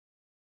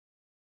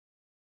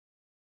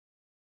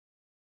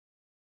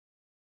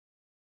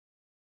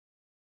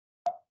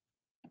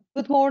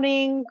Good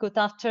morning, good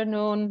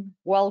afternoon.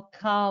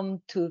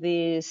 Welcome to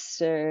this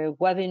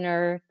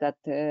webinar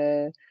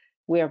that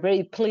we are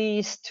very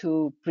pleased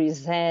to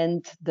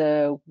present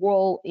the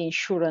World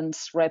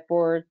Insurance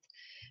Report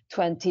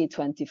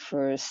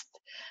 2021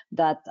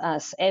 that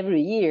as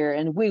every year,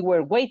 and we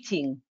were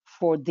waiting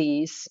for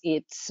this,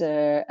 it's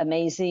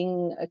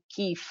amazing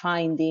key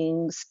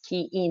findings,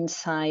 key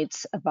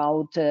insights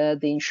about the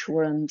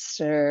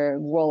insurance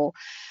world.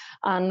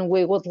 And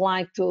we would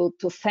like to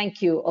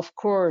thank you, of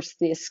course,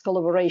 this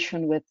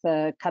collaboration with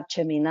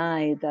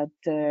Capgemini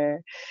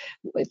that,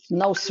 with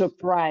no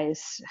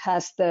surprise,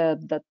 has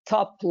the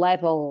top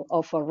level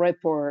of a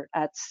report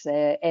at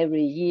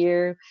every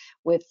year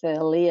with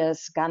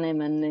Elias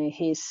Ganem and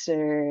his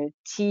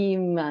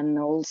team, and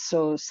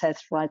also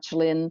Seth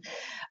Rachlin.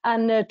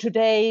 And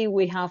today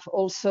we have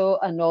also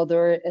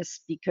another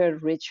speaker,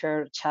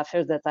 Richard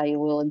Schaffer, that I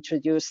will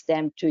introduce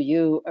them to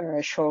you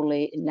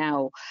shortly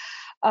now.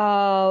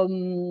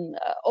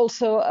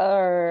 Also,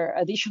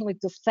 additionally,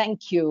 to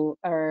thank you,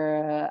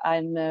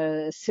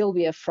 I'm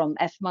Sylvia from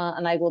Efma,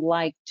 and I would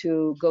like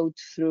to go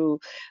through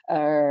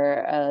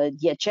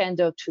the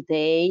agenda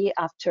today.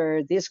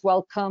 After this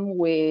welcome,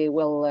 we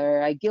will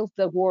I give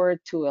the word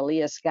to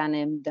Elias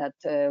Ganem that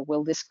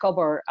will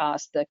discover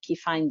us the key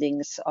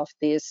findings of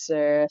this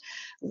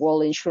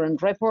World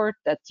Insurance Report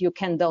that you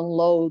can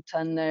download,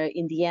 and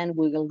in the end,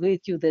 we will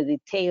give you the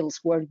details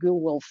where you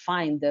will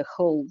find the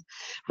whole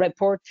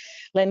report.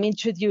 Let me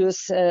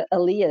introduce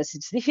Elias.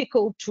 It's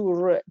difficult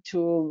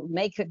to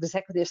make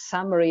executive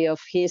summary of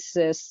his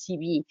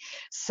CV.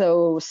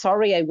 So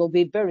sorry, I will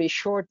be very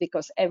short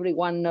because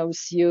everyone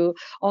knows you.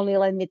 Only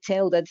let me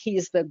tell that he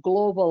is the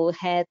global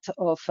head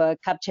of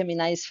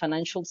Capgemini's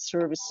Financial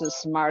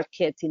Services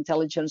Market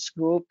Intelligence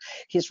Group.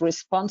 He's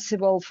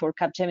responsible for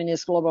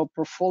Capgemini's global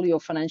portfolio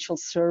of financial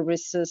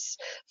services,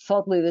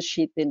 thought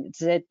leadership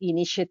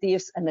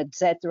initiatives, and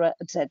etc.,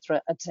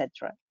 etc.,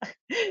 etc.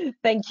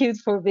 Thank you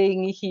for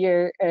being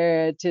here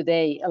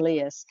today,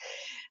 Elias.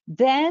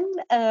 Then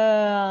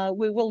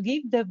we will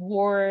give the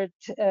word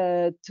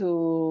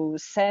to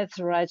Seth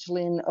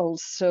Rachlin,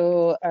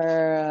 also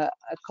a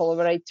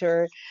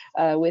collaborator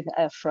with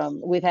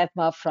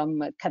Efma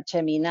from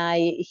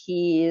Capgemini.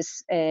 He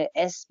is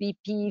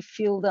SVP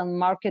Field and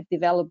Market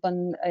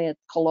Development at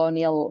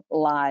Colonial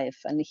Life,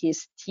 and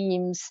his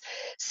teams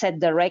set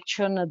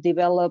direction and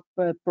develop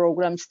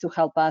programs to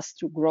help us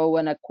to grow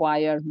and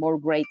acquire more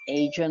great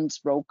agents,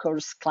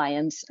 brokers,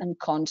 clients, and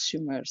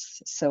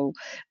consumers. So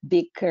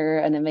big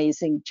and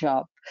amazing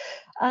job.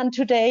 And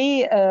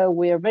today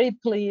we are very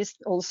pleased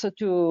also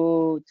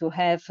to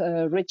have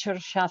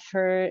Richard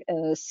Schaffer,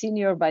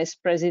 Senior Vice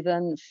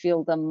President,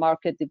 Field and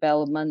Market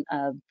Development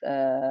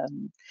at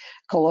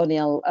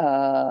Colonial.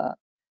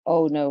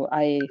 Oh no,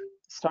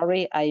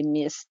 sorry, I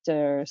missed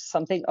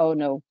something. Oh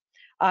no,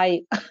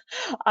 I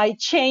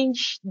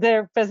changed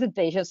the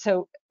presentation.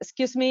 So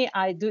excuse me,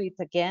 I do it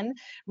again.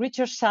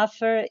 Richard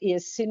Schaffer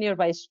is Senior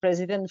Vice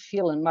President,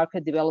 Field and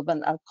Market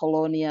Development at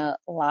Colonial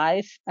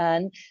Life,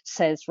 and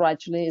Seth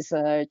Rachlin is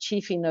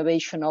Chief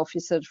Innovation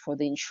Officer for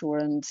the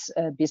Insurance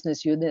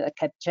Business Unit at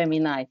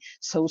Capgemini.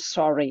 So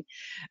sorry,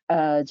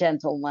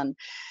 gentlemen.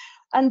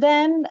 And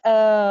then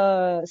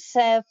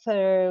Seth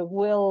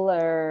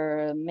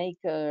will make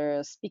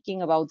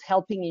speaking about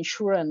helping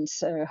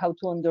insurance, how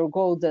to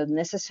undergo the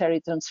necessary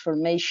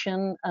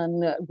transformation,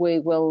 and we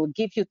will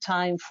give you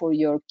time for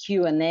your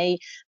Q&A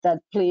that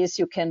please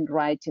you can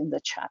write in the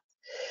chat.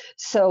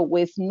 So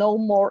with no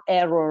more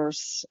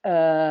errors,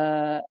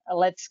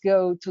 let's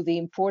go to the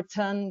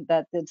important,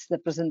 that it's the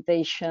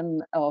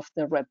presentation of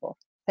the report.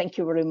 Thank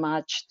you very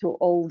much to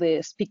all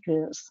the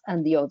speakers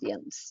and the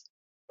audience.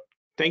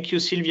 Thank you,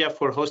 Sylvia,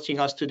 for hosting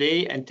us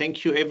today, and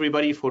thank you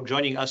everybody for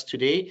joining us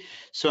today.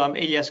 So I'm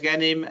Elias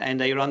Ganem,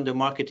 and I run the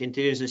Market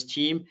Intelligence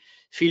team.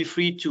 Feel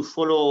free to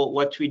follow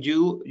what we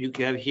do. You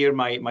can have here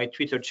my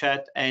Twitter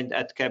chat, and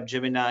at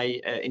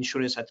Capgemini,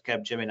 Insurance at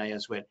Capgemini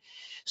as well.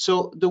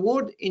 So the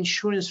World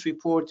Insurance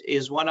Report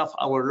is one of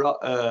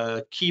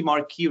our key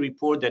marquee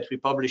report that we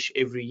publish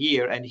every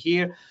year, and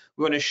here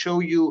we're going to show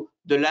you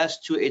the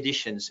last two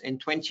editions. In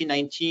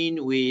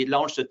 2019, we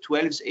launched the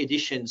 12th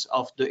editions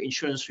of the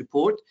insurance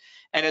report.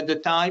 And at the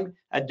time,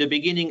 at the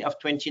beginning of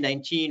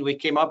 2019, we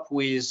came up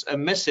with a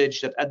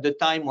message that at the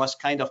time was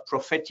kind of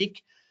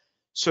prophetic: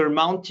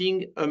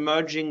 surmounting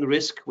emerging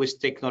risk with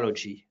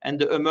technology. And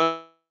the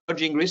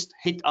emerging risk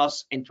hit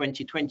us in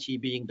 2020,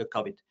 being the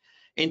COVID.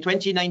 In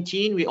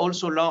 2019, we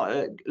also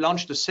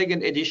launched the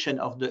second edition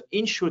of the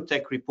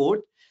InsurTech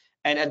report.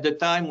 And at the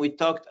time, we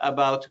talked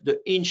about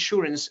the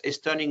insurance is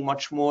turning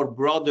much more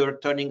broader,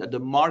 turning the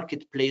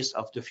marketplace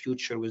of the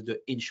future with the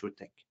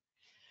InsurTech.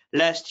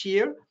 Last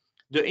year,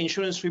 the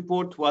insurance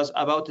report was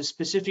about a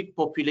specific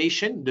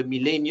population, the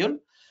millennial.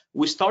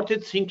 We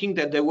started thinking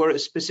that there were a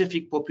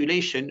specific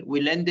population.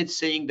 We landed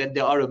saying that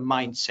they are a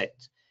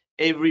mindset.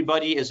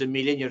 Everybody is a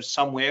millennial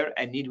somewhere,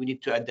 and we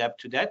need to adapt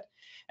to that.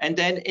 And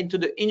then into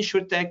the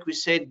InsurTech, we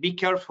said, be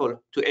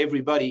careful to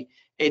everybody.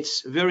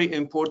 It's very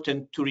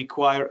important to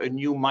require a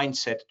new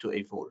mindset to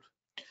evolve.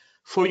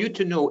 for you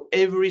to know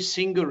every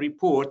single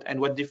report. And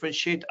what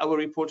differentiates our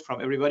report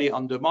from everybody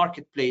on the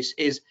marketplace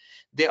is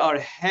they are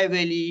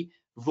heavily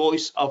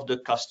voice of the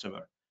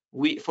customer.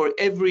 For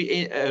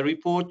every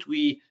report,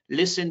 we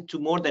listen to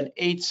more than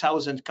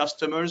 8,000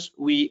 customers.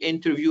 We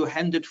interview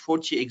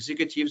 140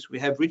 executives. We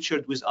have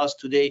Richard with us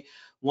today,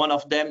 one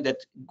of them that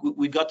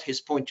we got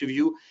his point of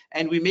view,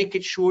 and we make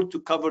it sure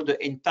to cover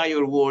the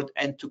entire world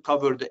and to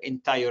cover the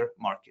entire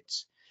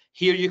markets.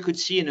 Here you could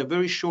see in a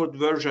very short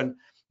version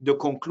the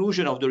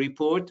conclusion of the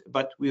report,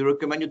 but we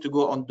recommend you to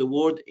go on the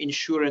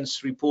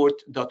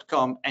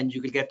worldinsurancereport.com and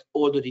you will get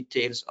all the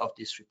details of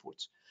these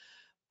reports.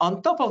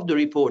 On top of the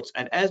reports,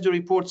 and as the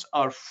reports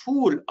are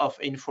full of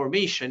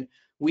information,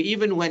 we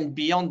even went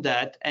beyond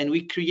that and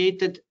we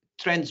created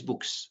trends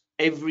books.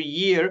 Every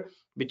year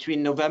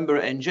between November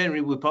and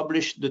January, we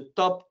publish the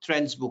top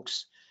trends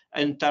books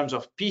in terms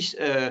of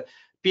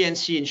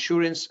P&C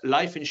insurance,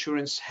 life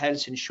insurance,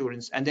 health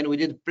insurance, and then we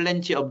did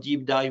plenty of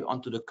deep dive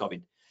onto the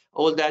COVID.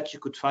 All that you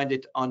could find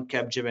it on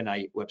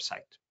Capgemini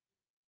website.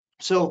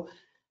 So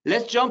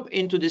let's jump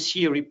into this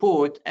year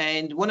report,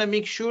 and want to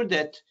make sure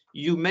that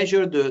you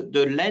measure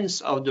the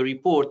length of the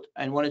report,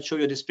 and want to show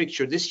you this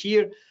picture. This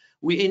year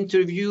we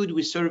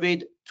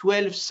surveyed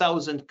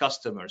 12,000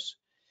 customers,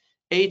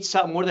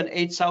 more than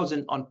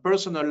 8,000 on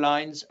personal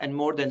lines and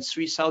more than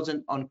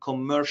 3,000 on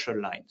commercial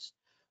lines.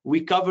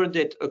 We covered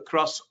it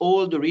across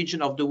all the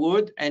region of the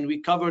world, and we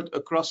covered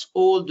across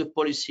all the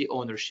policy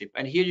ownership.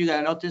 And here you're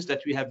gonna notice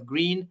that we have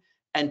green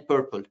and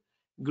purple.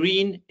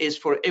 Green is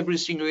for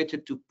everything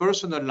related to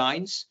personal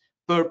lines.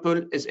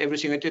 Purple is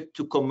everything related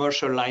to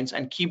commercial lines,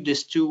 and keep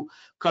these two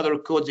color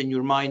codes in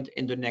your mind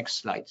in the next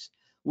slides.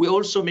 We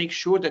also make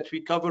sure that we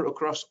cover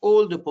across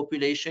all the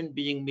population,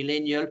 being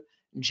millennial,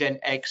 Gen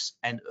X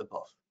and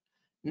above.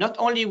 Not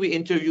only we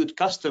interviewed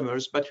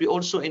customers, but we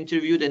also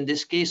interviewed, in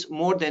this case,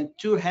 more than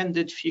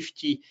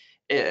 250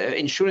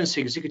 insurance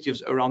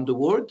executives around the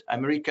world,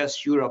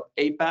 Americas, Europe,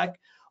 APAC,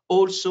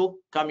 also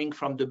coming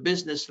from the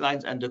business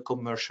lines and the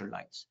commercial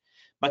lines.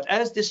 But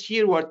as this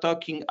year we're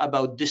talking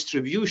about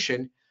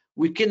distribution,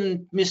 we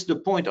can't miss the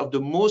point of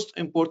the most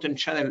important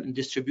channel in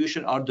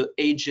distribution are the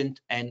agent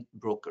and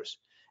brokers.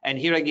 And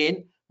here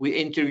again, we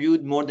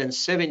interviewed more than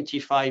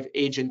 75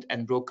 agent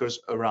and brokers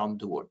around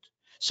the world.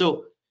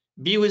 So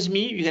be with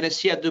me. You're going to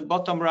see at the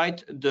bottom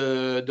right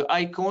the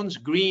icons: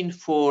 green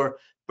for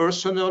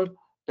personal,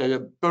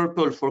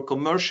 purple for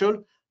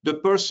commercial, the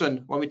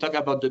person when we talk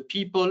about the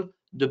people,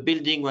 the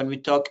building when we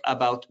talk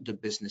about the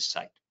business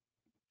side.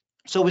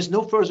 So with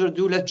no further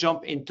ado, let's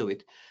jump into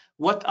it.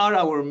 What are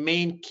our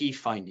main key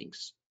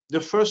findings? The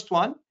first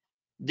one,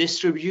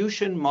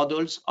 distribution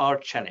models are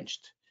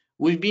challenged.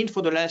 We've been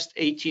for the last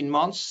 18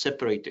 months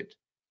separated,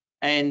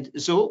 and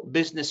so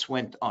business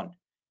went on.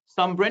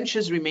 Some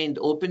branches remained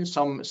open,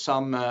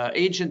 some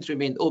agents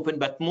remained open,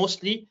 but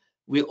mostly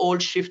we all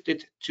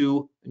shifted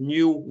to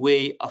new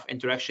way of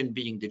interaction,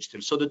 being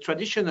digital. So the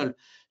traditional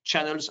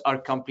channels are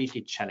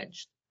completely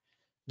challenged.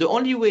 The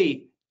only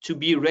way to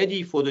be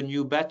ready for the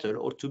new battle,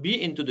 or to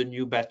be into the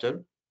new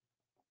battle,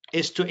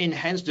 is to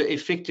enhance the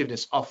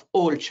effectiveness of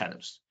all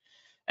channels.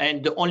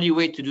 And the only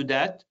way to do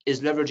that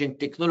is leveraging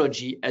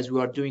technology, as we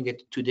are doing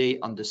it today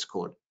on this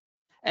call.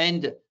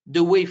 And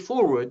the way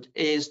forward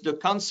is the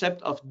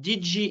concept of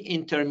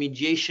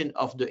digi-intermediation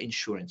of the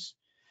insurance,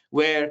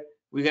 where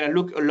we're going to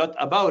look a lot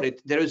about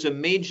it. There is a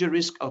major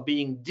risk of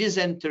being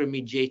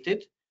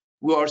disintermediated.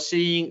 We are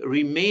seeing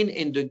remain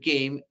in the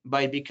game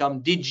by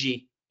become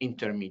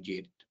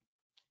digi-intermediated.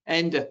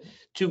 And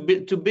to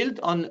build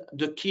on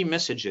the key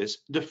messages,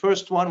 the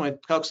first one, when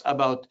it talks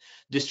about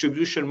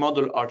distribution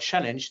model are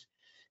challenged,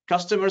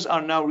 customers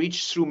are now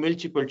reached through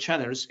multiple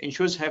channels.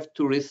 Insurers have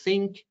to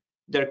rethink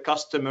their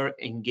customer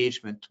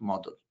engagement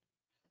model.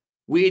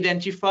 We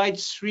identified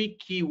 3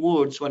 key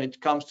words when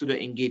it comes to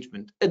the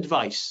engagement: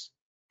 advice,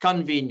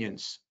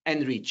 convenience,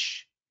 and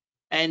reach.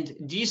 And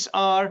these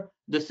are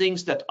the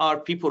things that are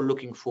people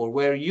looking for,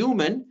 where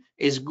human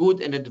is good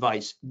in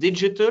advice,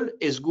 digital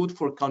is good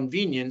for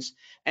convenience,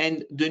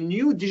 and the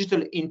new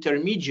digital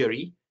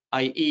intermediary,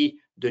 i.e.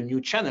 the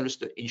new channels,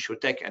 the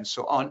insurtech and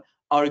so on,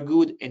 are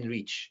good in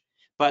reach.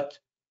 But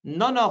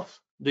none of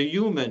the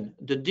human,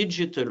 the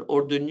digital,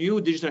 or the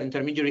new digital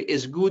intermediary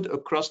is good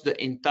across the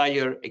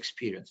entire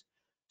experience.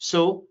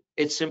 So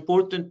it's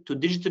important to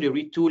digitally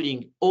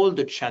retooling all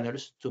the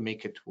channels to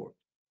make it work.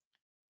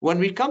 When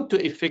we come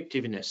to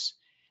effectiveness,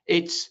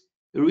 it's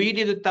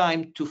really the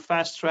time to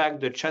fast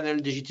track the channel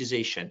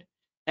digitization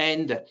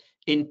and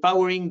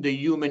empowering the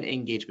human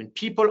engagement.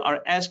 People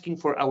are asking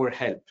for our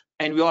help,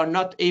 and we are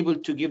not able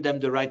to give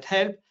them the right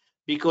help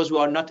because we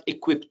are not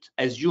equipped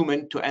as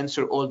human to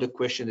answer all the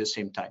questions at the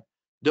same time.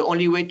 The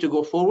only way to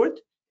go forward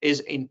is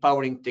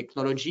empowering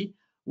technology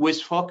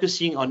with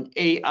focusing on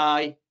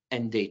AI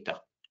and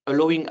data,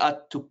 allowing us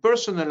to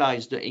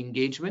personalize the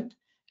engagement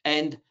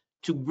and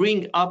to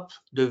bring up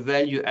the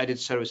value-added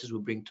services we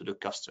bring to the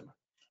customer.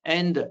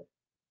 And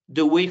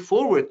the way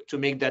forward to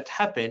make that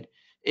happen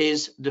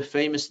is the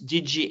famous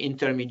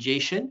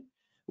digi-intermediation,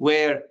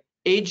 where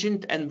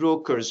agent and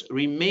brokers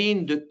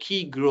remain the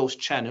key growth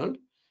channel,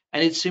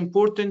 And it's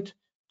important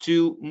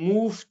to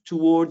move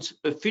towards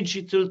a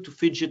phygital to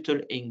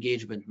phygital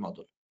engagement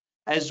model,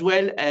 as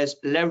well as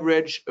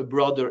leverage a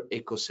broader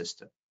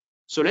ecosystem.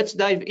 So let's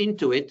dive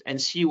into it and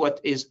see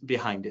what is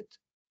behind it.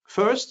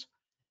 First,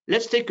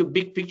 let's take a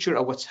big picture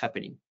of what's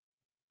happening.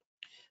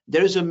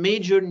 There is a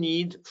major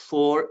need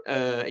for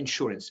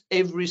insurance.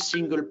 Every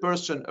single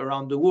person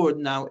around the world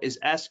now is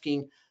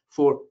asking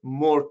for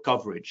more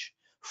coverage.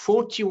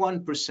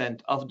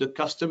 41% of the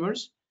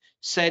customers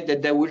said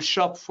that they will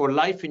shop for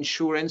life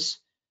insurance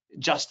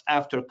just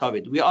after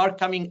COVID. We are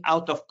coming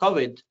out of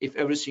COVID if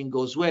everything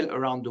goes well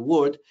around the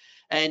world,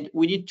 and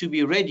we need to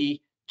be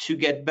ready to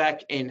get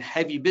back in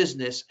heavy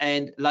business,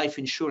 and life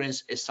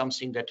insurance is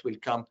something that will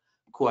come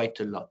quite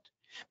a lot.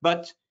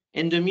 But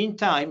in the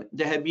meantime,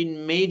 there have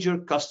been major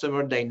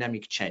customer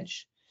dynamic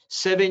change.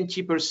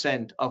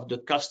 70% of the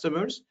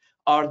customers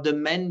are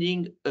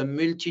demanding a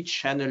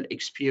multi-channel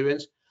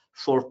experience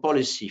for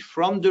policy,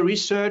 from the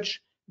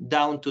research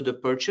down to the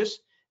purchase,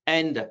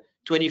 and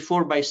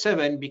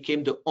 24/7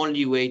 became the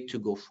only way to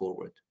go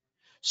forward.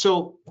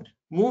 So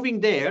moving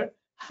there,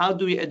 how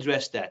do we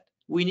address that?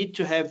 We need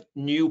to have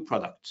new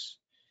products.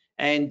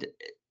 And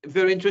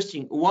very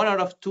interesting, 1 out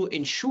of 2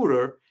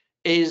 insurer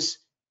is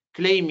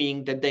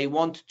claiming that they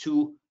want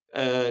to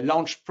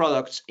launch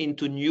products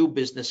into new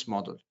business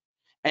model.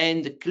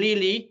 And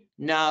clearly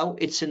now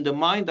it's in the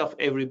mind of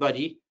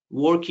everybody,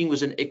 working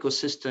with an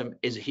ecosystem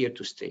is here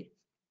to stay.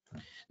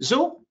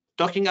 So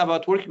talking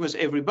about working with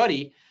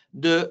everybody,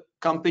 the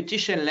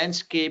competition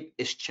landscape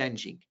is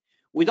changing.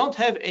 We don't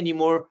have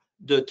anymore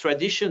the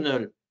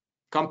traditional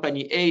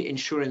company A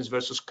insurance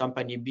versus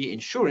company B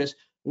insurance.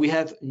 We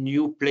have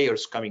new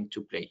players coming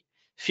to play.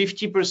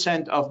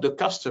 50% of the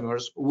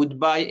customers would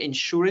buy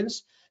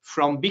insurance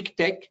from big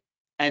tech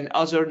and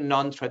other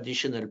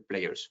non-traditional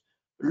players.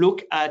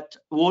 Look at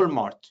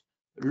Walmart,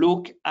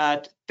 look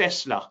at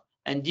Tesla,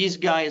 and these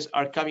guys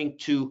are coming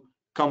to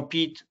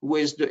compete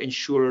with the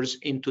insurers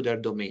into their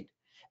domain.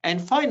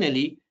 And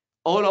finally,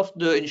 all of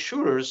the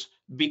insurers,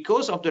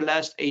 because of the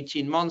last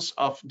 18 months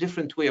of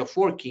different way of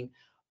working,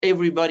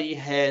 everybody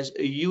has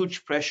a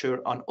huge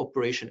pressure on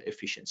operation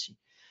efficiency.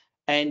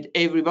 And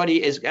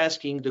everybody is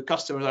asking, the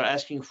customers are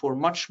asking for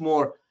much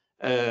more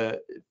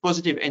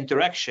positive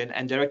interaction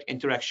and direct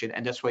interaction,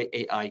 and that's why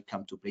AI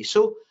come to play.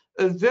 So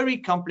a very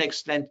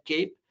complex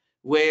landscape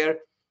where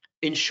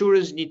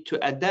insurers need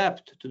to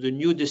adapt to the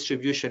new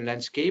distribution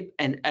landscape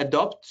and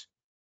adopt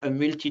a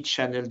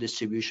multi-channel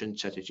distribution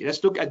strategy.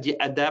 Let's look at the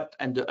adapt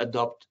and the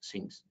adopt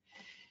things.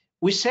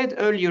 We said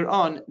earlier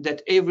on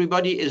that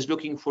everybody is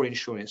looking for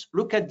insurance.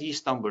 Look at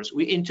these numbers.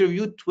 We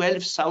interviewed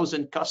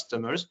 12,000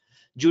 customers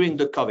during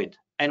the COVID.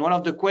 And one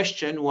of the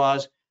questions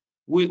was,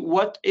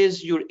 what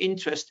is your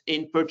interest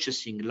in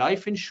purchasing?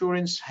 Life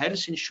insurance,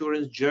 health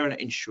insurance, journey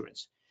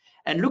insurance.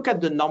 And look at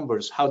the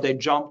numbers, how they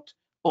jumped,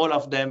 all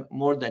of them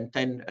more than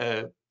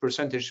 10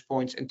 percentage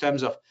points in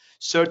terms of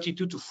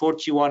 32 to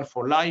 41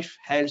 for life,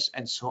 health,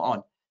 and so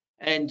on.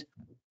 And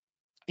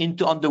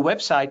on the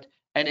website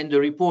and in the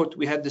report,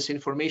 we have this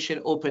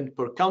information open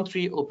per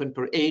country, open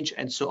per age,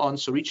 and so on.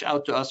 So reach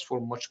out to us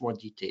for much more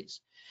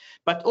details.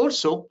 But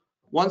also,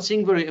 one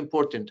thing very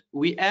important,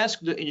 we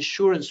asked the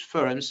insurance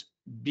firms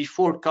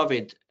before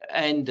COVID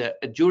and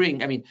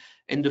during,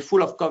 in the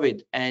full of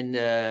COVID and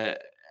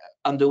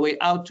on the way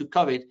out to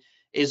COVID,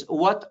 is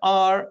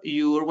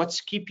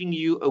what's keeping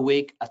you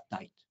awake at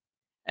night?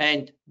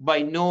 And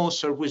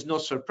with no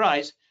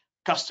surprise,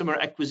 customer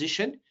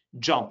acquisition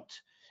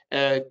jumped.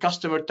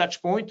 Customer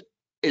touch point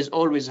is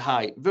always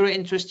high. Very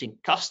interesting,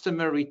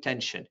 customer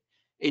retention.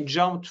 It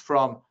jumped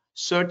from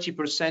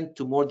 30%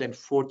 to more than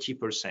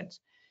 40%.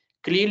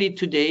 Clearly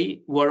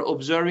today, we're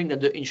observing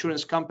that the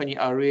insurance company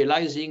are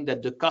realizing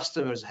that the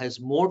customers has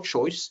more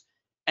choice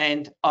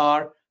and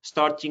are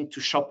starting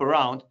to shop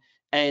around,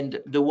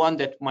 and the one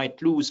that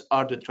might lose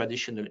are the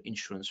traditional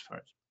insurance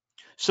firms.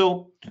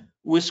 So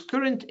with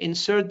current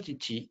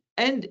uncertainty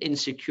and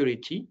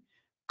insecurity,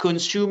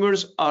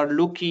 consumers are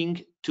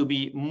looking to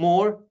be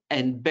more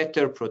and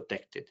better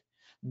protected.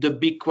 The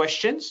big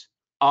questions,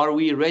 are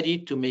we ready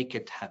to make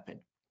it happen?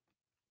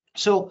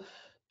 So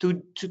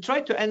to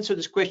try to answer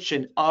this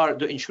question, are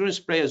the insurance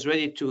players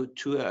ready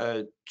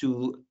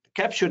to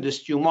capture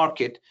this new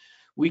market?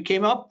 We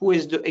came up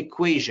with the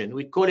equation.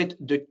 We call it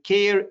the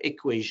CARE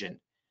equation.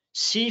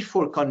 C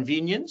for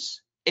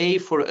convenience, A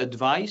for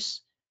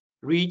advice,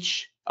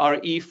 reach,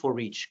 RE for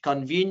reach,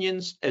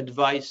 convenience,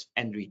 advice,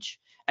 and reach.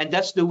 And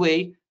that's the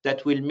way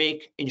that will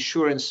make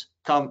insurance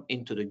come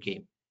into the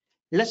game.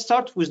 Let's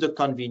start with the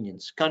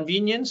convenience.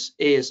 Convenience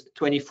is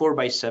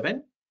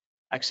 24/7,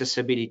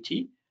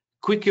 accessibility,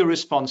 quicker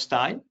response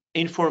time,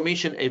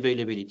 information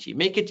availability.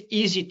 Make it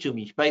easy to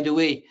me. By the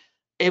way,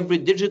 every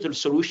digital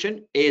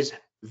solution is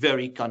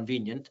very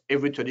convenient.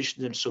 Every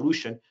traditional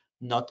solution,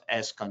 not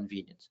as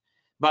convenient.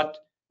 But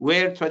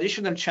where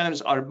traditional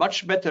channels are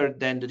much better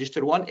than the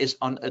digital one is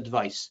on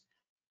advice.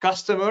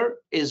 Customer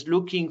is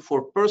looking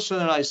for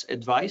personalized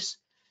advice,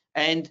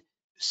 and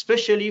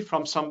especially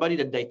from somebody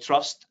that they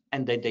trust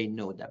and that they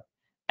know them.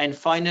 And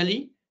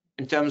finally,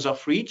 in terms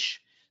of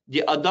reach,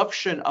 the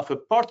adoption of a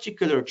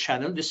particular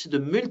channel, this is the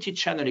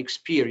multi-channel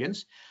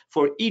experience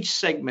for each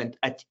segment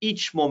at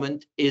each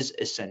moment, is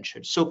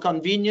essential. So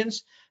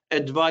convenience,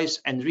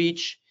 advice, and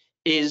reach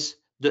is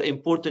the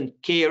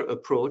important care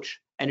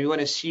approach, and we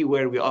want to see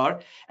where we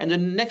are. And the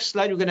next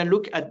slide, we're going to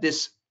look at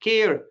this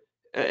care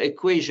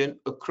equation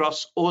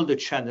across all the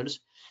channels,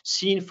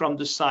 seen from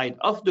the side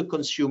of the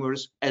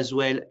consumers as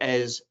well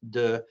as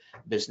the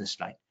business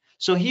line.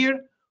 So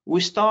here we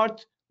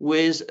start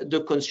with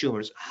the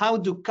consumers. How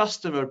do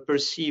customers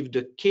perceive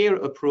the care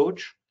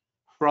approach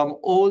from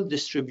all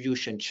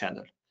distribution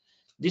channels?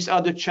 These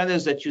are the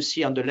channels that you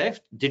see on the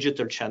left: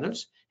 digital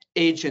channels,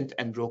 agent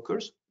and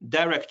brokers,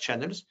 direct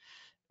channels,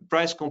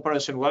 price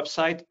comparison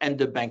website, and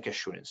the bank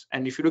assurance.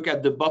 And if you look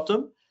at the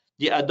bottom,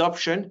 the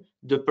adoption,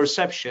 the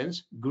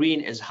perceptions,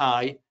 green is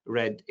high,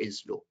 red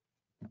is low.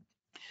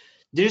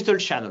 Digital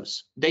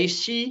channels,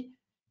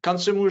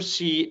 consumers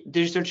see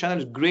digital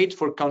channels great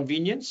for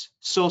convenience,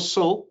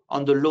 so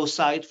on the low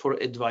side for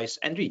advice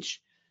and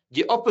reach.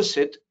 The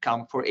opposite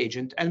come for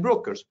agent and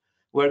brokers,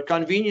 where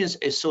convenience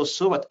is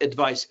so but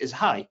advice is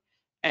high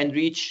and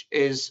reach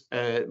is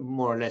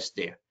more or less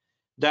there.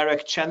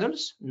 Direct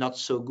channels, not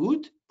so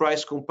good.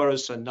 Price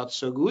comparison, not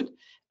so good.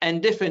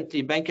 And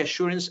definitely bank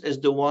assurance is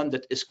the one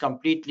that is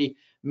completely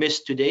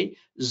missed today.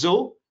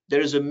 Though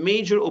there is a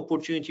major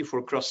opportunity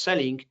for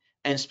cross-selling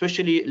and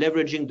especially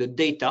leveraging the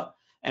data.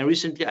 And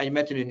recently I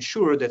met an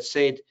insurer that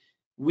said,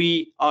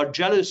 we are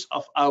jealous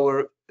of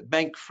our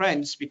bank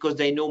friends because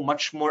they know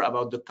much more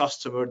about the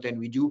customer than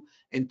we do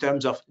in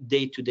terms of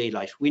day-to-day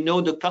life. We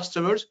know the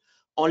customers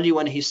only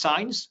when he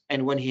signs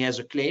and when he has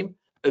a claim.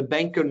 A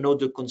banker knows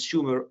the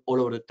consumer all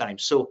over the time.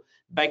 So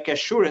bank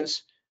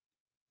assurance,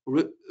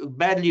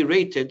 badly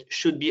rated,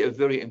 should be a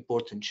very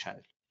important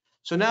channel.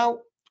 So now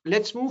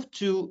let's move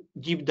to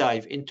deep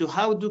dive into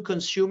how do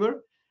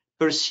consumers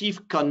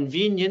perceive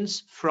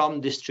convenience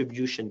from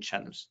distribution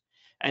channels.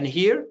 And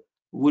here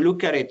we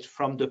look at it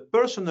from the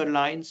personal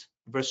lines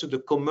versus the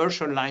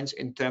commercial lines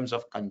in terms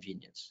of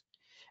convenience.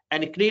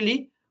 And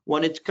clearly,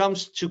 when it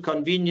comes to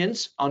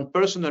convenience on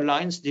personal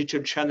lines,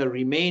 digital channel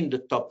remain the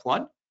top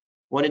one.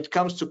 When it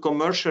comes to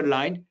commercial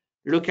line,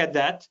 look at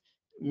that,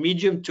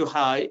 medium to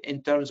high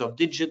in terms of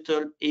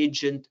digital,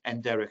 agent,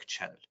 and direct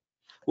channel.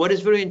 What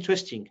is very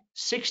interesting,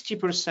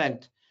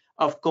 60%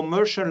 of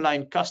commercial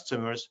line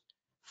customers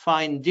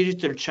find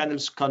digital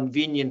channels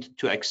convenient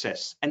to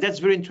access. And that's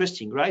very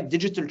interesting, right?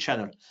 Digital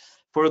channel.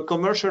 For a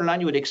commercial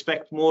line, you would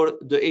expect more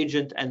the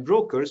agent and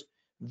brokers.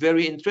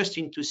 Very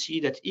interesting to see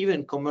that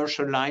even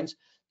commercial lines,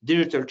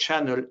 digital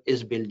channel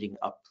is building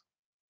up.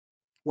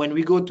 When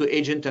we go to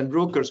agent and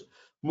brokers,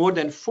 more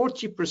than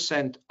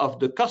 40% of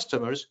the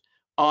customers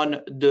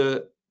on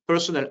the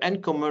personal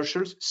and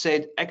commercials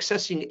said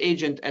accessing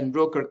agent and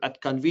broker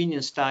at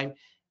convenience time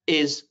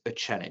is a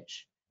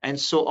challenge, and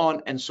so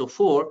on and so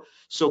forth.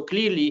 So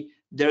clearly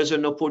there's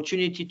an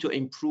opportunity to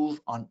improve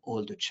on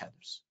all the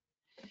channels.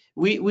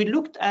 We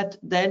looked at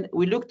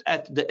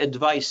the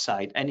advice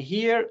side, and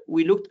here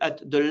we looked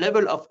at the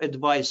level of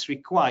advice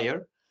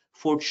required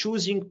for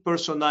choosing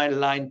personal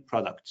line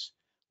products.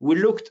 We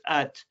looked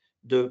at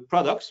the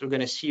products we're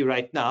going to see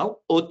right now: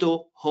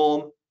 auto,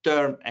 home,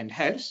 term, and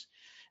health.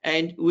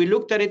 And we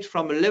looked at it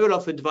from a level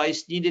of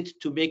advice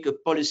needed to make a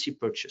policy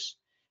purchase.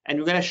 And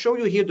we're going to show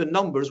you here the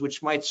numbers,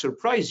 which might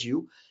surprise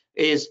you,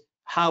 is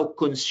how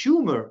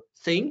consumers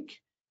think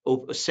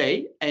or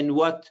say and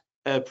what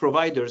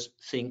providers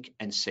think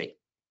and say.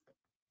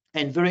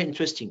 And very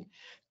interesting,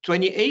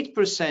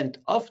 28%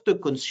 of the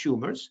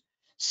consumers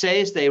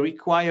says they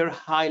require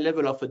high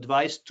level of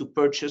advice to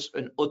purchase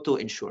an auto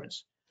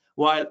insurance,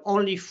 while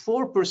only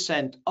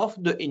 4%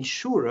 of the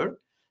insurer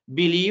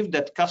believe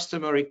that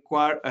customers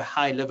require a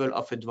high level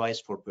of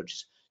advice for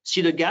purchase.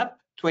 See the gap?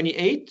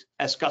 28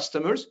 as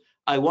customers,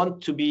 I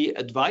want to be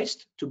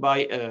advised to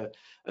buy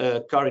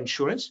a car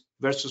insurance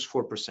versus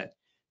 4%.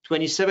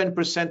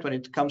 27% when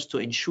it comes to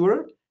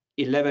insurer,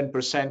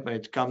 11% when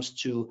it comes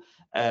to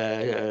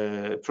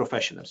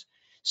professionals.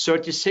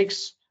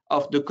 36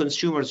 of the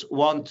consumers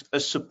want a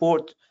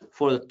support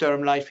for the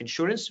term life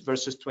insurance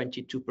versus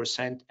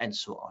 22%, and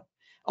so on.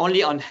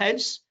 Only on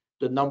health,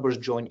 the numbers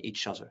join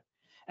each other.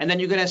 And then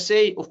you're going to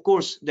say, of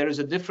course, there is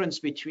a difference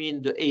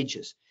between the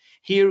ages.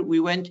 Here we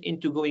went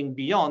into going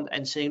beyond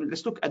and saying,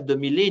 let's look at the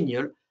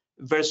millennial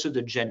versus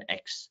the Gen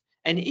X.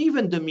 And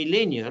even the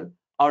millennial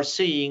are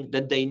saying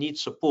that they need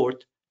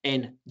support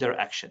in their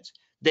actions.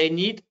 They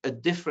need a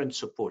different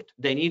support.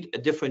 They need a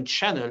different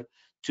channel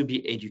to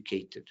be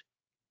educated.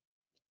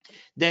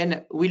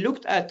 Then we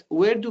looked at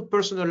where do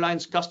personal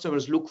lines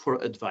customers look for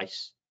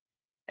advice.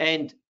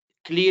 And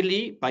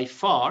clearly, by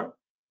far,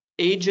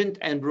 agent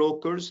and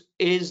brokers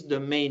is the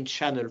main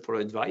channel for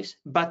advice.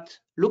 But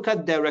look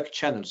at direct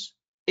channels.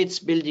 It's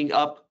building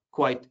up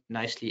quite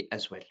nicely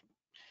as well.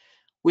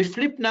 We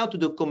flip now to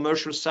the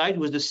commercial side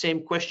with the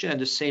same question and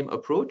the same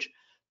approach,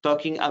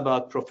 talking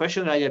about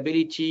professional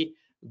liability,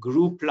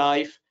 group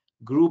life,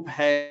 group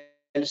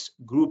health,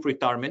 group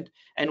retirement.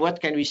 And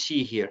what can we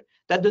see here?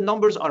 That the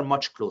numbers are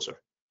much closer.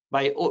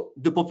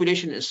 the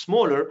population is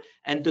smaller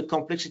and the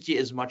complexity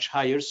is much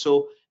higher.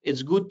 So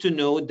it's good to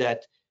know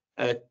that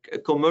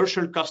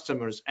commercial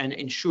customers and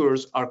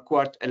insurers are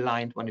quite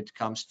aligned when it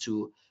comes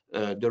to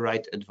the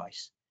right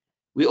advice.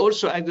 We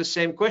also ask the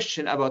same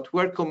question about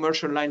where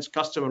commercial lines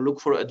customers look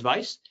for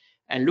advice,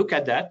 and look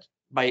at that.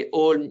 By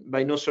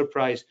no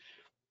surprise,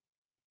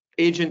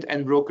 agent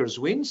and brokers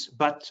wins,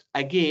 but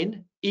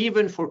again,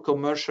 even for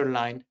commercial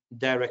line,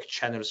 direct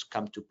channels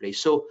come to play.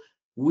 So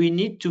we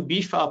need to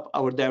beef up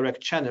our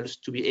direct channels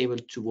to be able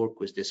to work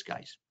with these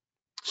guys.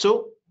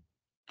 So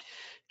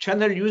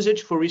channel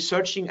usage for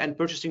researching and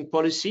purchasing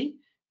policy,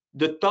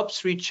 the top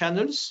 3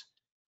 channels,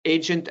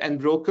 agent and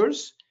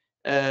brokers,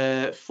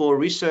 for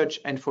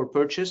research and for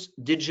purchase,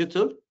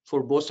 digital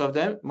for both of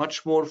them,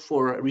 much more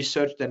for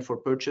research than for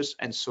purchase,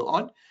 and so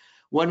on.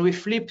 When we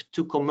flip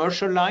to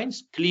commercial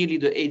lines, clearly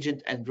the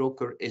agent and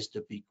broker is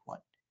the big one.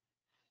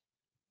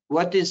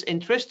 What is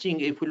interesting,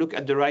 if we look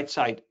at the right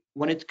side,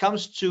 when it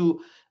comes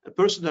to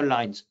personal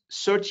lines,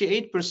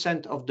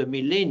 38% of the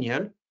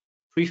millennial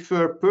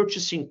prefer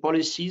purchasing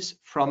policies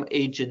from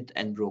agent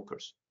and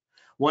brokers.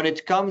 When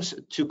it comes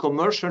to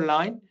commercial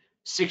line,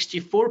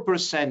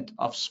 64%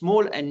 of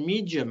small and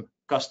medium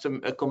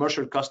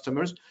commercial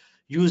customers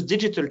use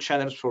digital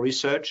channels for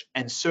research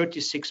and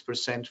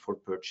 36% for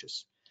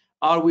purchase.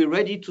 Are we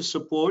ready to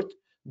support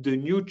the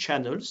new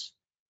channels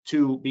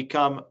to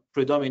become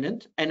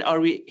predominant? And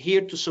are we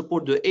here to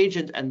support the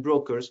agent and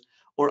brokers,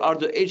 or are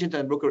the agent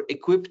and broker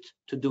equipped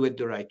to do it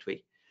the right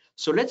way?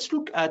 So let's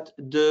look at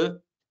the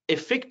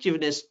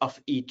effectiveness of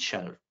each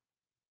channel.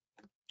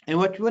 And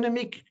what we want to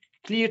make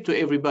clear to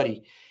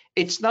everybody,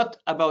 it's not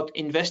about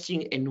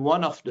investing in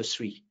one of the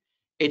 3.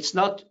 It's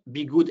not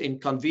be good in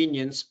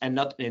convenience and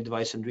not in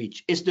advice and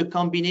reach. It's the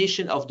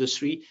combination of the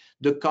 3,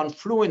 the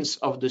confluence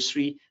of the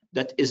 3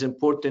 that is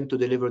important to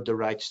deliver the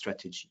right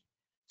strategy.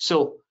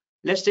 So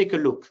let's take a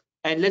look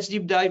and let's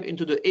deep dive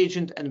into the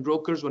agent and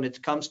brokers when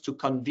it comes to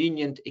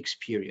convenient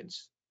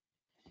experience.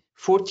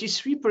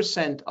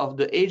 43% of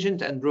the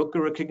agent and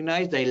broker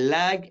recognize they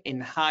lag in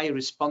high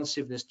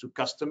responsiveness to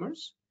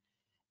customers,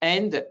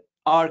 and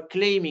are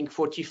claiming,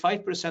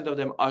 45% of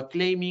them are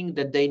claiming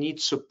that they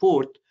need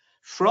support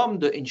from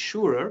the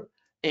insurer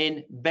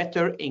in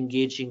better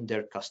engaging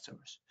their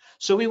customers.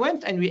 So we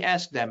went and we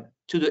asked them,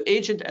 to the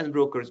agent and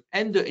brokers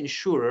and the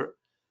insurer,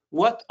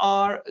 what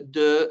are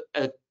the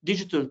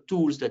digital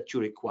tools that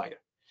you require?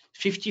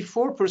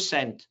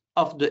 54%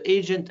 of the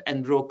agent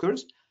and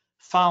brokers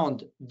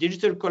found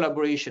digital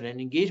collaboration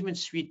and engagement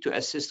suite to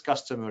assist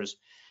customers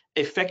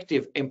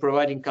effective in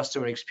providing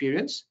customer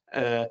experience,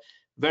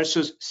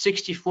 versus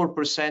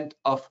 64%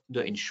 of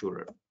the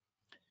insurer.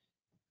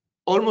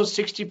 Almost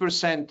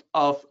 60%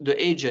 of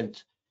the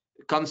agent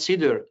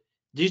consider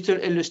digital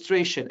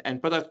illustration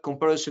and product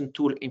comparison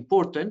tool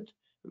important,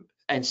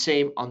 and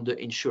same on the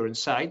insurance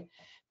side.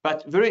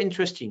 But very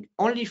interesting,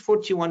 only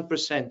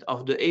 41%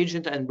 of the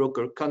agent and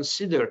broker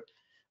consider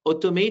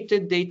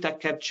automated data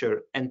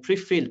capture and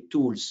pre-filled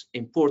tools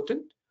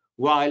important,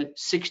 while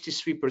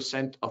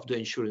 63% of the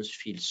insurance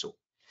feel so.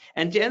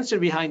 And the answer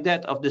behind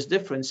that of this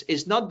difference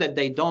is not that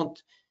they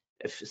don't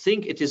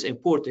think it is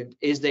important,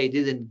 is they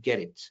didn't get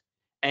it.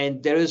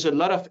 And there is a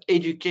lot of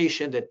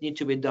education that needs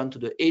to be done to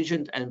the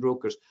agent and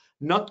brokers,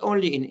 not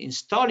only in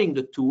installing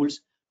the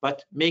tools,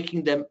 but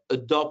making them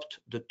adopt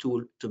the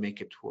tool to make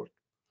it work.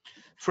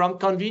 From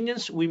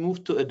convenience, we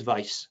move to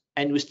advice,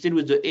 and we're still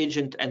with the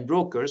agent and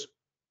brokers.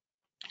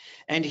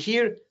 And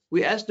here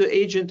we ask the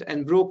agent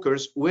and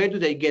brokers, where do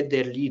they get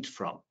their lead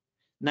from?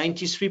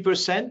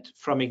 93%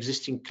 from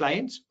existing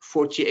clients,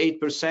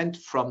 48%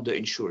 from the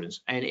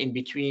insurance, and in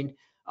between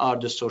are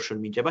the social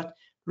media. But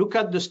look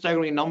at the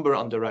staggering number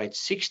on the right.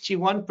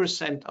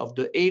 61% of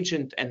the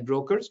agent and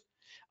brokers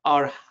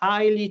are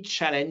highly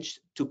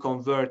challenged to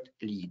convert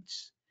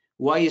leads.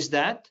 Why is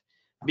that?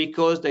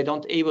 Because they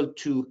don't able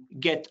to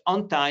get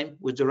on time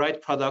with the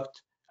right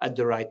product at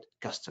the right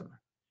customer.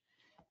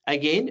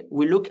 Again,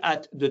 we look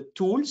at the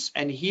tools,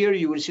 and here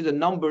you will see the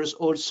numbers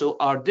also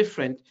are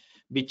different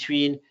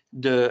between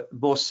the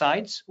both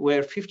sides,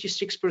 where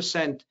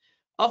 56%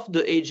 of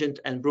the agent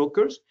and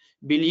brokers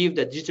believe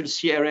that digital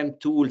CRM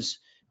tools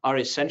are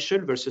essential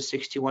versus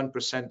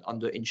 61% on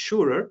the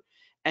insurer.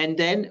 And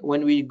then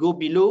when we go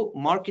below,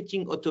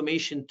 marketing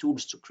automation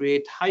tools to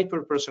create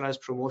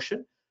hyper-personalized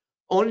promotion,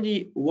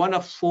 only 1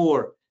 of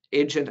 4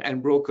 agent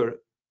and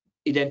broker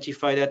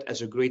identify that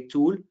as a great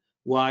tool,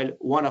 while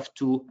 1 of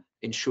 2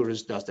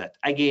 insurers does that.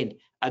 Again,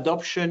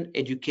 adoption,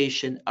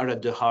 education are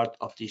at the heart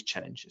of these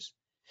challenges.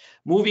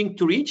 Moving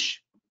to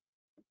reach,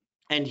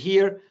 and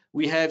here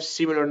we have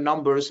similar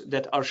numbers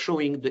that are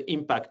showing the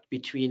impact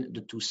between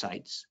the 2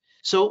 sides.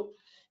 So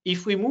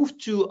if we move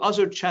to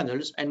other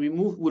channels and we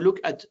look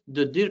at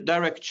the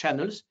direct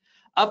channels,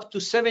 up to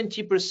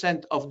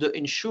 70% of the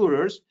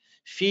insurers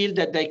feel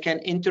that they can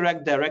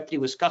interact directly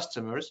with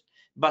customers,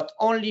 but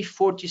only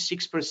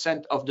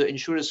 46% of the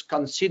insurers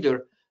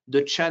consider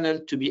the channel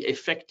to be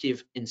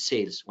effective in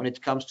sales when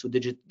it comes to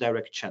digital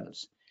direct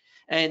channels.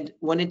 And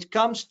when it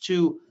comes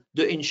to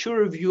the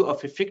insurer view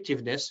of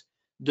effectiveness,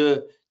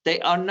 the they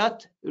are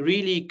not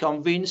really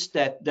convinced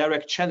that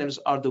direct channels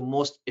are the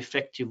most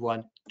effective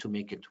one to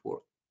make it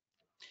work.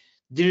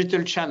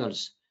 Digital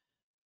channels.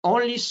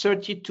 Only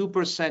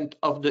 32%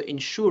 of the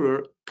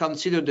insurer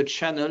consider the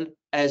channel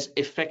as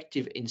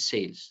effective in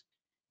sales.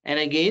 And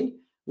again,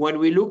 when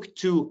we look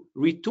to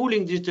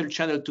retooling digital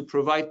channel to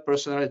provide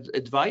personalized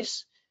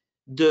advice,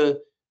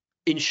 the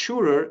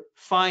insurer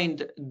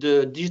find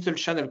the digital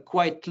channel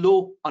quite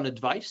low on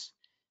advice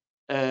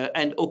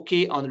and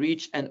okay on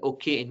reach and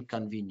okay in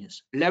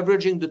convenience.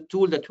 Leveraging the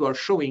tool that we are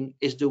showing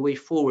is the way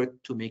forward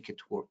to make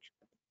it work.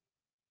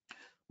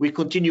 We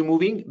continue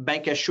moving.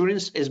 Bank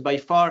assurance is by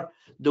far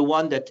the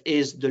one that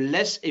is the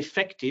less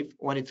effective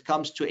when it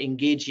comes to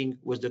engaging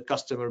with the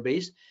customer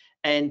base.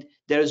 And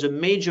there is a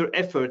major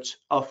effort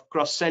of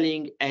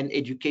cross-selling and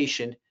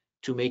education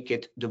to make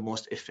it the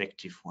most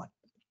effective one.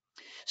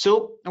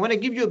 So I want to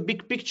give you a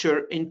big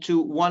picture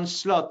into one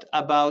slot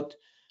about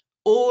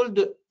all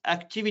the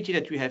activity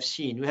that we have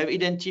seen. We have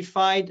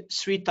identified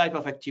 3 types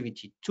of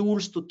activity: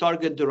 tools to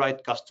target the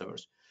right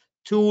customers,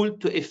 tool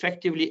to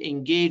effectively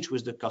engage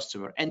with the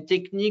customer, and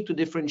technique to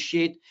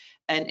differentiate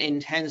and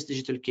enhance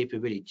digital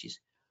capabilities.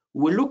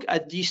 We look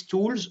at these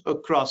tools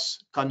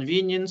across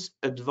convenience,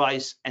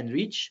 advice, and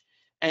reach,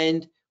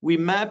 and we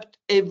mapped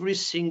every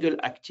single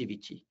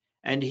activity.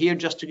 And here,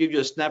 just to give you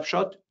a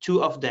snapshot,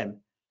 2 of them.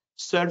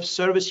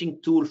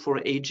 Self-servicing tool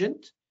for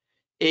agent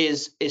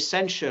is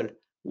essential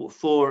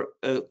for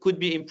could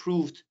be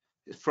improved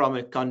from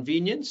a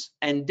convenience,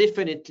 and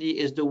definitely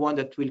is the one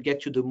that will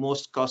get you the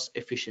most cost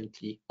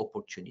efficiently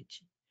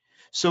opportunity.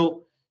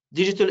 So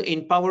digital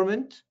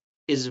empowerment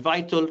is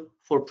vital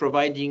for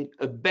providing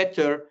a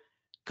better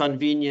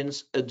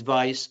convenience,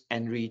 advice,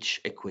 and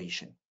reach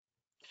equation.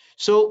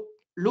 So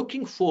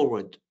looking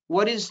forward,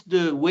 what is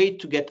the way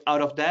to get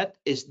out of that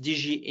is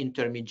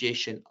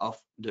digi-intermediation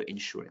of the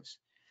insurance.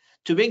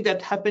 To make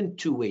that happen,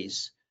 2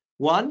 ways.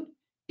 One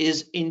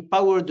is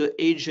empower the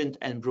agent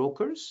and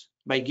brokers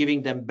by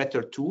giving them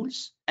better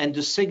tools. And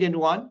the second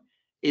one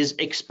is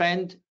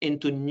expand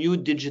into new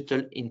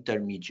digital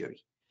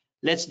intermediary.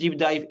 Let's deep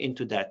dive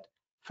into that.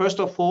 First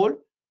of all,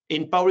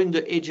 empowering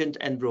the agent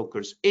and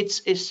brokers.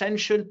 It's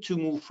essential to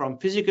move from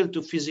physical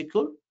to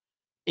physical,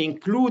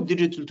 include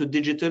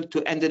digital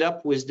to end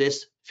up with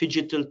this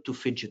phygital to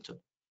phygital.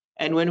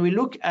 And when we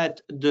look at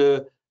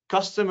the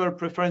customer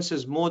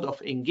preferences mode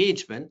of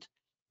engagement,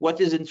 what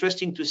is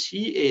interesting to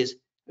see is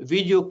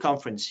video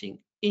conferencing,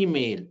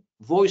 email,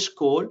 voice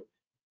call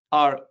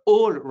are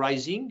all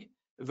rising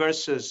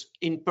versus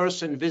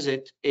in-person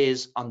visit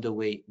is on the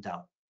way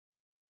down.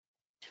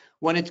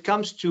 When it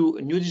comes to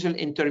new digital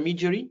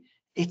intermediary,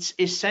 it's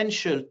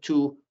essential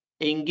to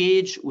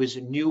engage with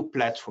new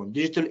platforms,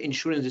 digital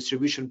insurance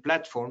distribution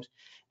platforms,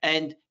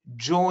 and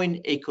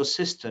join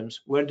ecosystems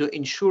where the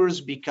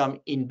insurers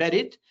become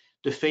embedded,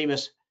 the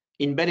famous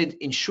embedded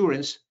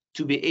insurance,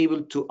 to be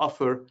able to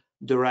offer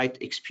the right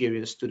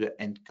experience to the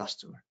end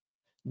customer.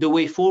 The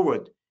way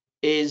forward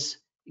is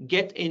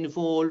get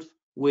involved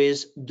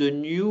with the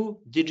new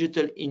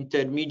digital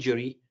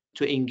intermediary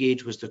to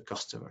engage with the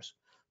customers.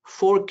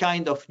 4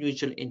 kinds of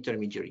digital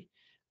intermediary: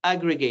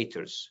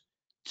 aggregators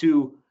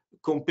to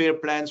compare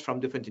plans from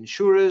different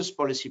insurers,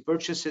 policy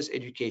purchases,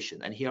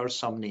 education, and here are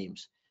some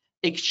names.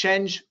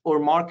 Exchange or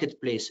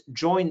marketplace,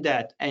 join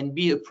that and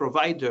be a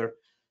provider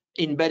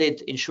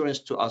embedded insurance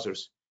to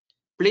others.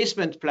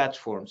 Placement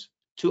platforms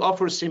to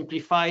offer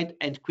simplified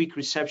and quick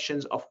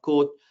receptions of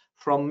quote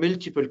from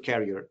multiple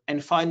carriers.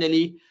 And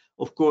finally,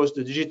 of course,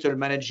 the digital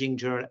managing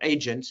general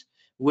agents,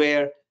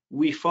 where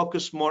we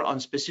focus more on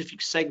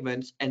specific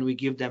segments and we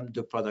give them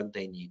the product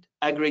they need.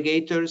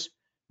 Aggregators,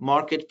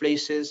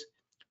 marketplaces,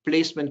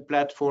 placement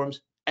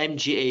platforms,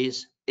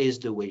 MGAs is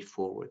the way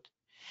forward.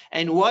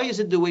 And why is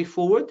it the way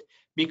forward?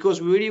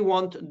 Because we really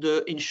want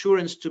the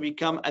insurance to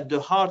become at the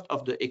heart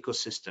of the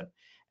ecosystem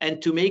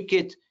and to make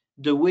it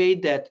the way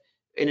that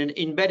in an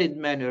embedded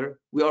manner,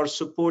 we are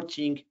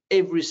supporting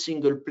every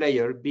single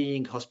player,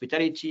 being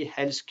hospitality,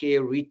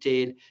 healthcare,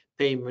 retail,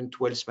 payment,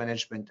 wealth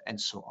management,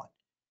 and so on.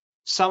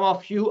 Some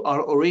of you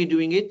are already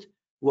doing it.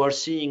 We are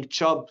seeing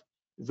Chubb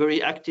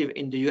very active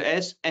in the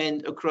US,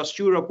 and across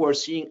Europe, we're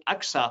seeing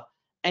AXA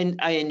and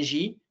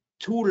ING,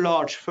 2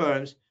 large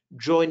firms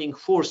joining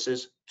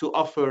forces to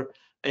offer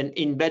an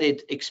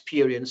embedded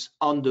experience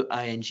on the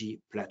ING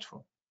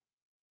platform.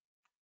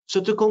 So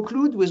to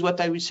conclude with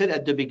what I said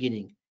at the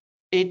beginning,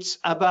 it's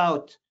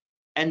about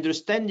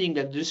understanding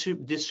that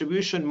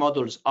distribution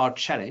models are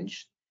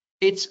challenged.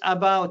 It's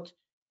about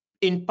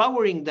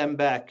empowering them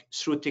back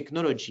through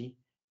technology,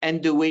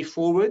 and the way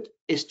forward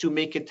is to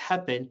make it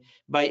happen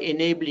by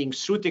enabling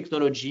through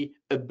technology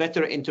a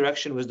better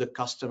interaction with the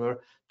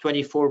customer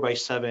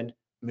 24/7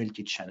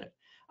 multi-channel.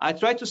 I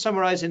tried to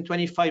summarize in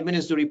 25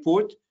 minutes the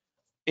report.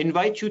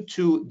 Invite you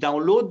to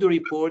download the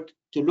report,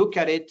 to look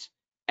at it,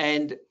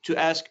 and to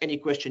ask any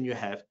question you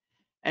have.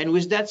 And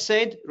with that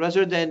said,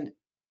 rather than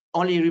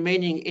only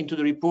remaining into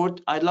the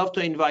report, I'd love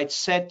to invite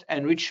Seth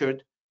and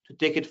Richard to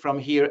take it from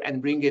here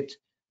and bring it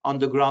on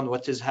the ground,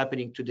 what is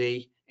happening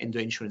today in the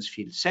insurance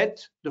field.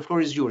 Seth, the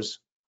floor is yours.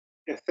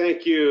 Yeah,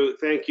 thank you,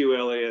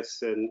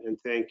 Elias, and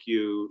thank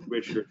you,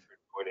 Richard,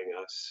 for joining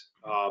us.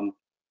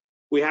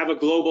 We have a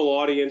global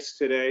audience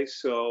today,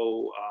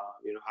 so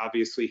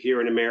obviously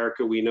here in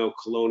America we know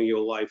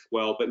Colonial Life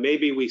well, but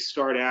maybe we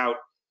start out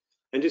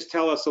and just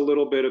tell us a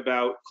little bit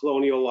about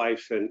Colonial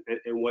Life and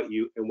what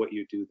you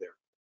do there.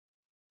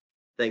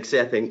 Thanks,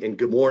 Seth, and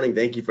good morning.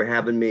 Thank you for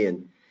having me,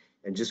 and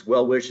just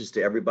well wishes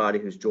to everybody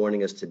who's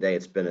joining us today.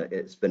 It's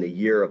been a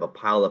year of a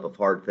pileup of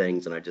hard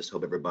things, and I just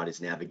hope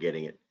everybody's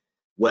navigating it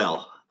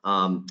well.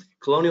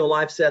 Colonial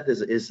Life, Seth,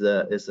 is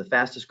the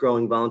fastest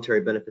growing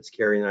voluntary benefits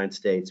carrier in the United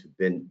States. We've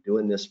been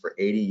doing this for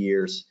 80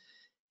 years,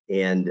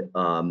 and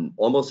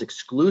almost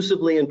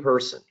exclusively in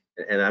person.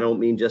 And I don't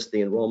mean just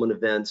the enrollment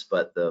events,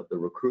 but the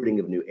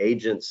recruiting of new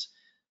agents,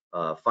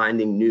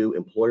 finding new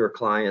employer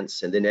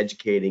clients, and then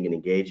educating and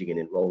engaging and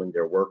enrolling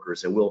their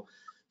workers. And we'll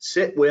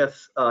sit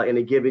with, in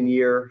a given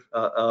year,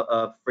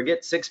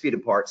 forget 6 feet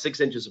apart, 6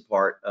 inches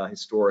apart,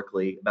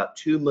 historically, about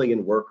 2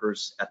 million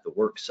workers at the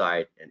work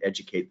site and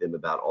educate them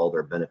about all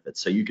their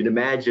benefits. So you can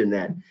imagine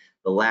that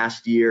the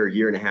last year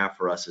and a half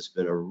for us has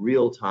been a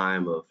real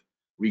time of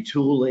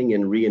retooling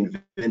and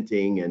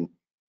reinventing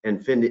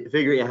and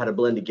figuring out how to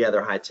blend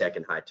together high tech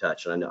and high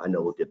touch. And I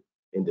know we'll get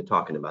into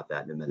talking about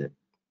that in a minute.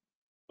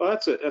 Well,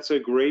 that's a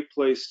great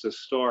place to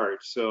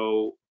start.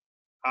 So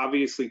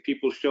obviously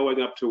people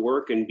showing up to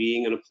work and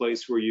being in a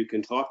place where you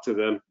can talk to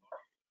them,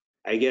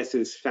 I guess,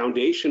 is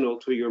foundational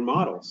to your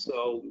model.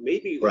 So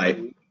maybe Right.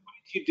 what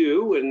did you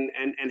do,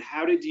 and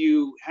how did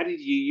you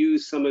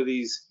use some of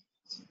these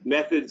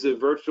methods of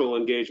virtual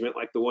engagement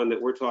like the one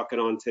that we're talking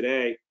on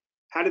today?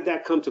 How did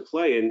that come to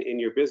play in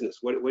your business?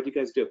 What do you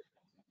guys do?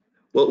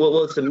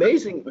 Well, it's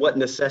amazing what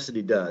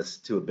necessity does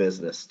to a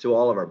business, to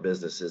all of our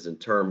businesses, in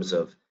terms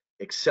of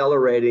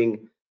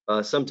accelerating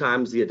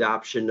sometimes the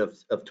adoption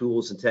of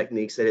tools and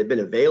techniques that had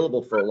been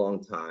available for a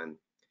long time,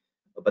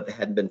 but they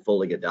hadn't been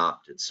fully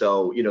adopted.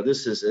 So,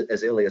 this is,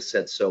 as Elias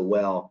said so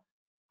well,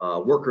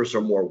 workers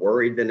are more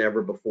worried than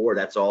ever before.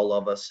 That's all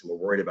of us. We're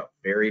worried about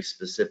very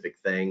specific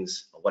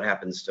things. What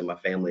happens to my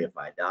family if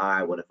I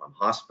die? What if I'm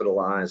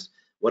hospitalized?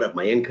 What if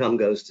my income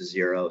goes to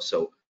zero?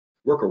 So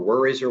worker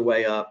worries are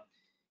way up.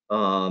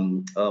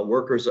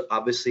 Workers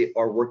obviously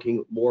are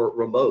working more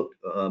remote.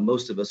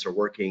 Most of us are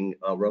working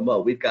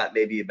remote. We have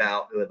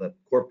a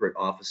corporate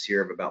office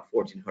here of about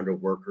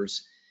 1,400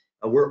 workers.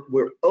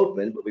 We're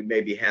open, but we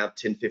maybe have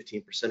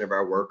 10–15% of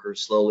our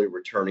workers slowly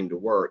returning to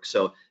work.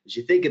 So as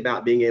you think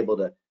about being able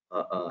to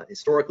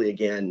historically,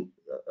 again,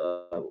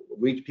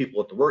 reach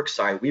people at the work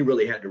site, we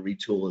really had to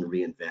retool and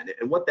reinvent it.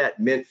 And what that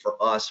meant for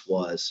us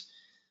was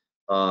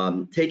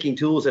taking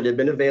tools that had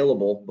been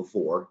available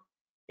before,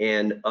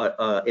 and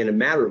in a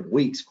matter of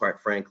weeks, quite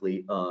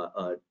frankly,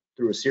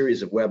 through a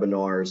series of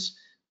webinars,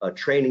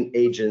 training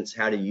agents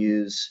how to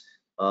use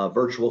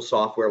virtual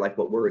software like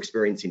what we're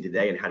experiencing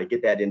today and how to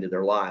get that into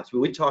their lives.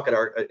 We talk at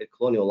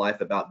Colonial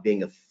Life about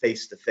being a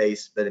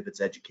face-to-face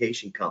benefits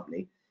education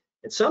company.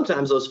 And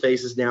sometimes those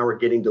faces now are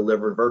getting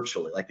delivered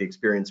virtually, like the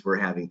experience we're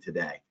having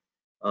today.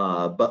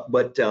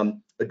 But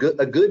a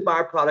good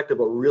byproduct of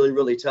a really,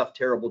 really tough,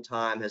 terrible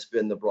time has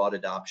been the broad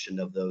adoption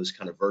of those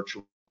kind of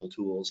virtual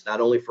tools,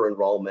 not only for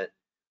enrollment,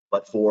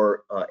 but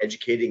for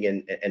educating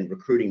and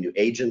recruiting new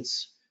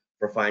agents,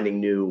 for finding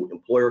new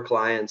employer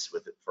clients,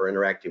 for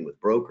interacting with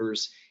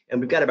brokers. And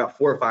we've got about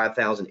 4,000 or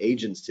 5,000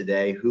 agents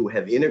today who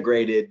have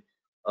integrated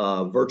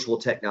virtual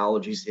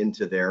technologies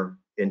into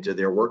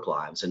their work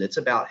lives. And it's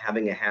about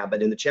having a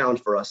habit. And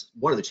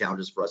one of the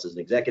challenges for us as an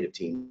executive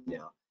team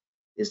now,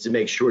 is to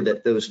make sure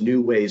that those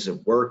new ways of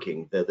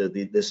working,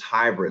 this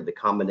hybrid, the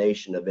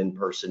combination of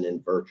in-person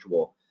and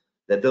virtual,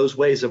 that those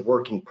ways of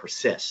working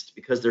persist.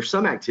 Because there's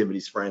some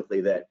activities,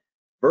 frankly, that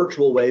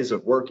virtual ways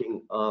of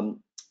working,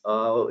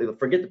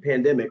 forget the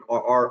pandemic,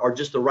 are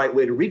just the right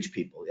way to reach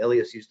people.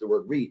 Elias used the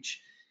word reach.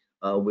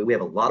 We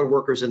have a lot of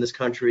workers in this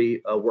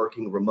country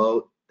working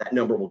remote. That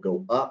number will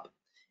go up.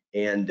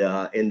 And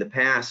in the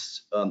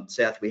past,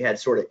 Seth, we had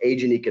sort of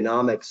agent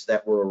economics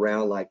that were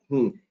around like,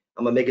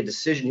 I'm gonna make a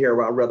decision here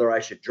around whether I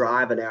should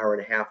drive an hour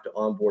and a half to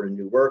onboard a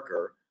new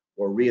worker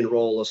or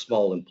re-enroll a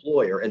small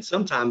employer. And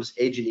sometimes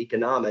agent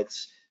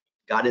economics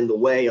got in the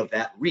way of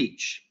that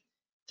reach.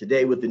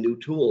 Today, with the new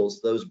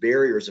tools, those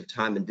barriers of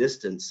time and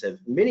distance in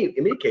many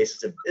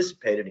cases have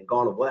dissipated and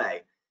gone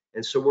away.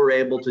 And so we're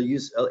able to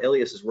use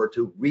Elias's word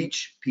to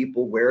reach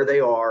people where they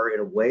are in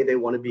a way they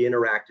want to be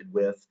interacted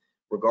with,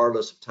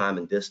 regardless of time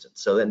and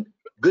distance. So then,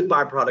 good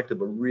byproduct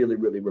of a really,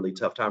 really, really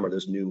tough time are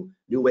those new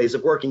ways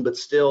of working, but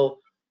still,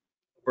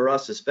 for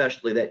us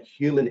especially, that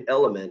human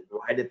element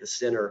right at the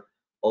center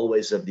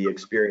always of the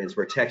experience,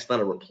 where tech's not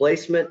a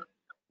replacement,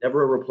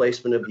 never a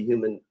replacement of the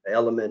human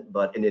element,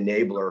 but an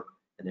enabler,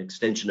 an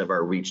extension of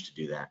our reach to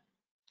do that.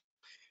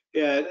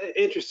 Yeah,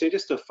 interesting.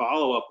 Just to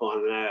follow up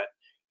on that,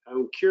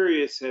 I'm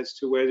curious as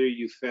to whether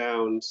you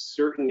found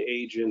certain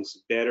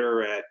agents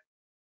better at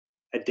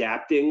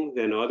adapting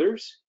than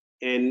others,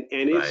 and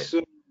if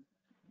so,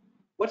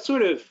 what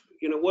sort of,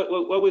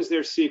 what was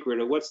their secret,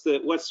 or what's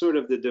sort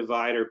of the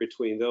divider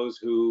between those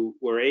who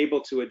were able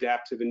to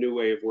adapt to the new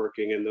way of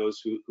working and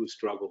those who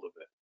struggled a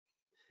bit?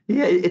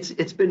 Yeah,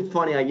 it's been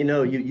funny. You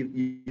know,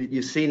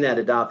 you've seen that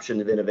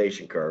adoption of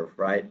innovation curve,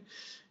 right?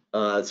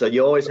 So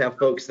you always have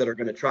folks that are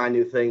going to try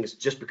new things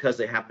just because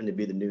they happen to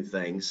be the new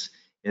things,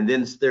 and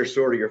then they're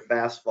sort of your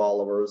fast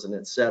followers and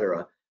et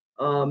cetera.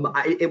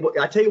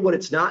 I tell you what,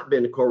 it's not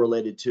been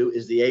correlated to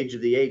is the age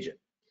of the agent.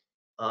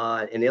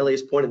 And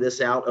Elias pointed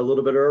this out a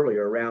little bit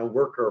earlier around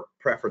worker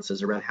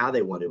preferences, around how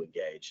they want to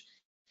engage.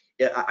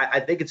 Yeah, I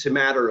think it's a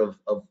matter of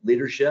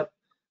leadership,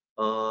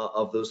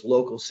 of those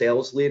local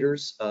sales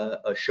leaders,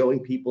 showing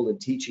people and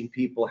teaching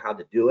people how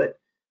to do it.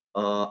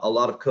 A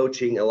lot of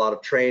coaching, a lot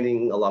of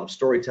training, a lot of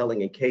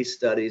storytelling and case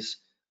studies,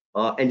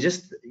 and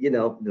just, you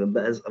know,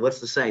 what's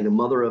the saying? The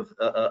mother of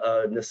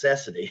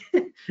necessity.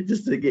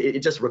 It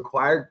just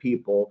required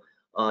people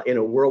in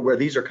a world where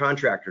these are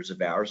contractors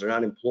of ours, they're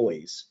not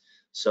employees.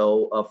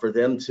 So for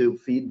them to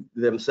feed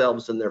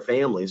themselves and their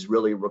families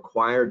really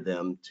required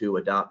them to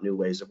adopt new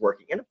ways of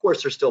working. And of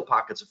course, there's still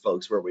pockets of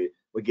folks where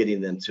we're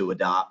getting them to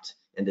adopt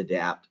and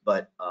adapt.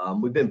 But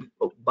we've been,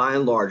 by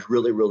and large,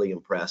 really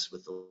impressed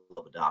with the level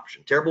of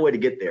adoption. Terrible way to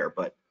get there,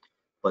 but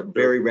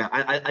very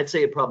rapid. I'd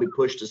say it probably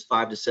pushed us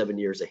 5 to 7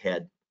 years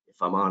ahead, if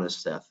I'm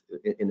honest, Seth,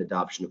 in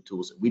adoption of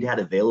tools that we'd had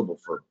available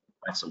for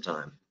quite some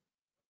time.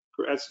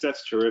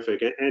 That's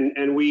terrific,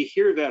 and we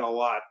hear that a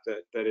lot.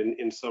 That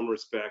in some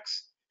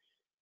respects,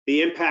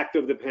 the impact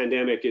of the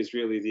pandemic is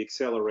really the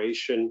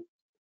acceleration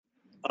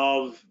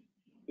of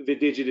the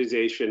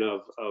digitization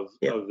of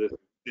the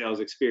sales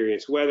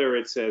experience, whether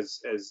it's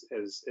as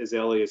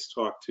Elias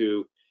talked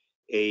to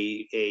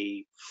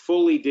a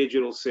fully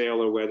digital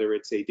sale or whether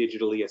it's a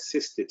digitally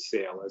assisted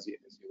sale, as you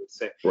would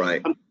say.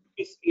 Right.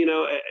 You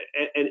know,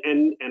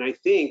 and I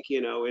think,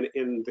 you know,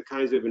 in the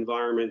kinds of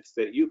environments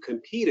that you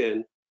compete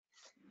in,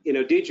 you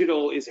know,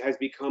 digital has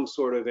become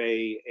sort of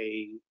a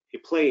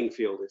playing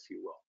field, if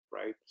you will.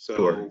 Right.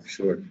 So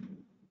sure.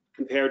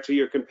 Compared to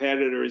your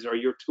competitors, are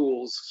your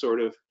tools sort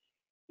of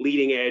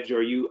leading edge? Or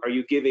are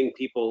you giving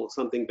people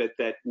something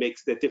that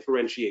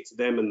differentiates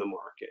them in the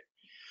market?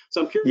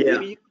 So I'm curious,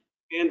 maybe you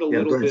can expand a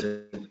little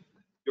bit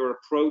your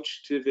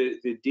approach to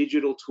the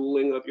digital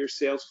tooling of your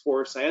sales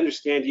force. I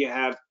understand you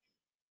have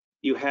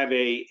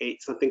a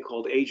something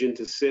called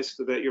Agent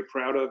Assist that you're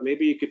proud of.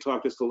 Maybe you could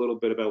talk just a little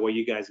bit about what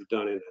you guys have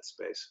done in that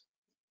space.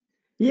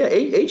 Yeah,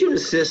 Agent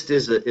Assist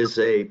is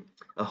a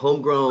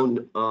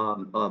homegrown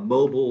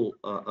mobile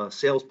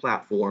sales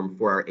platform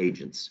for our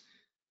agents.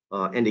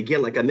 And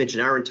again, like I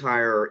mentioned, our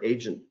entire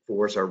agent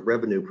force, our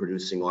revenue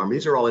producing arm,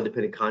 these are all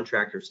independent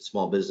contractors and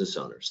small business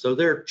owners. So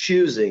they're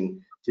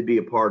choosing to be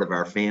a part of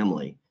our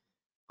family.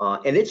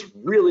 And it's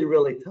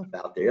really tough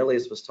out there.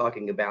 Elias was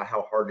talking about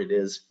how hard it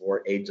is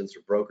for agents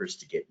or brokers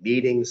to get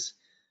meetings.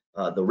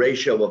 The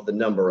ratio of the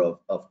number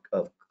of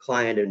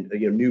client and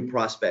new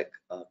prospect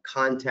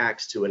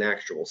contacts to an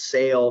actual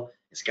sale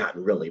has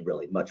gotten really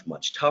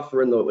much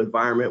tougher in the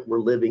environment we're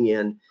living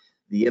in.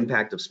 The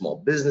impact of small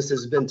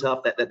businesses has been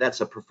tough.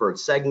 That's a preferred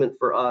segment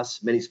for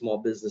us. Many small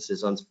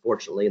businesses,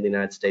 unfortunately, in the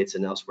United States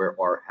and elsewhere,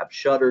 have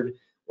shuttered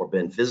or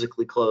been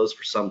physically closed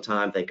for some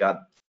time. Thank God,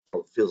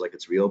 it feels like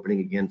it's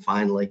reopening again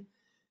finally.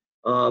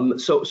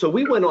 So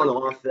we went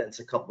on offense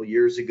a couple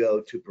years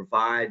ago to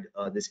provide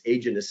this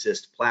Agent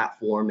Assist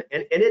platform,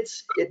 and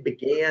it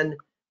began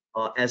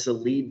as a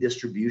lead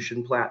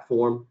distribution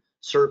platform,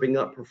 serving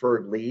up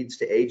preferred leads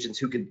to agents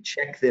who could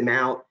check them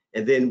out,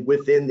 and then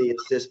within the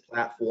Assist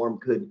platform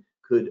could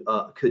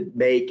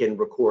make and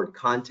record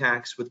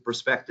contacts with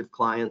prospective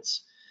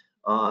clients.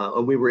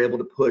 And we were able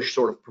to push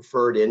sort of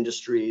preferred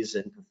industries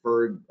and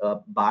preferred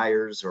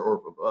buyers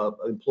or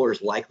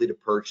employers likely to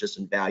purchase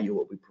and value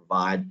what we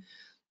provide.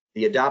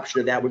 The adoption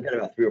of that, we've got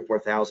about 3,000 or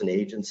 4,000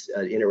 agents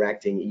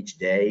interacting each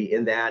day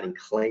in that and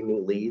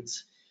claiming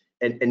leads.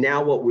 And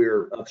now what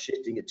we're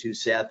shifting it to,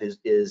 Seth,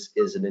 is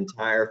an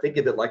entire, think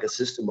of it like a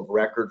system of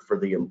record for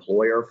the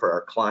employer, for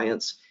our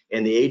clients,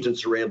 and the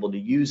agents are able to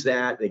use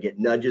that. They get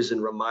nudges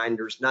and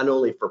reminders, not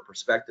only for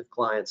prospective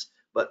clients,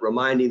 but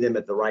reminding them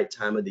at the right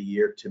time of the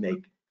year to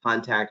make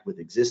contact with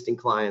existing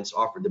clients,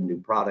 offer them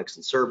new products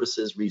and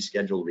services,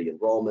 reschedule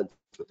re-enrollment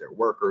with their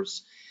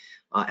workers.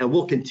 And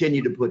we'll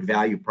continue to put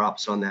value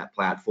props on that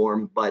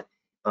platform, but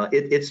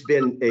it's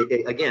been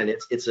again,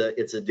 it's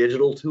a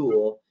digital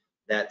tool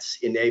that's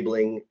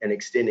enabling and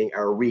extending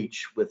our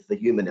reach with the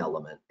human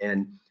element.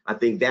 And I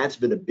think that's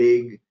been a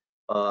big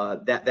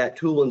that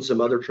tool and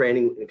some other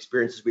training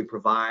experiences we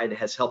provide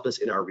has helped us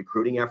in our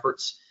recruiting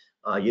efforts.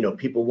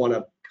 People want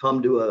to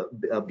come to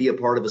be a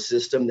part of a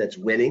system that's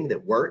winning,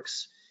 that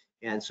works.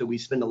 And so we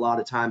spend a lot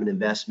of time and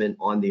investment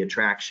on the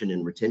attraction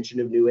and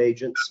retention of new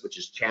agents, which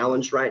is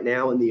challenged right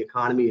now in the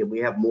economy. And we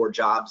have more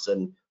jobs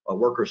than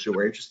workers who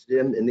are interested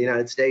in the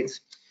United States.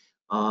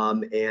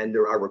 And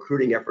our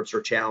recruiting efforts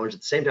are challenged.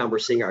 At the same time, we're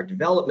seeing our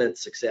development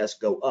success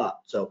go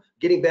up. So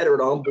getting better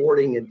at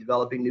onboarding and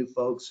developing new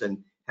folks and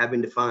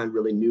having to find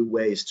really new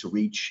ways to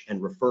reach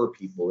and refer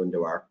people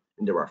into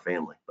our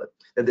family. But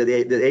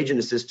the Agent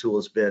Assist tool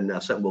has been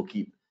something we'll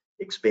keep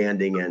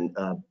expanding and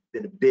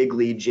been a big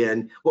lead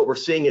gen. What we're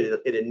seeing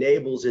it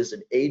enables is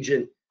an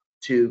agent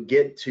to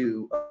get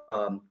to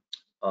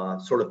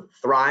sort of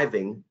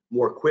thriving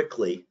more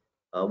quickly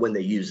when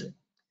they use it.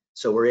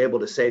 So we're able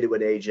to say to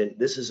an agent,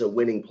 this is a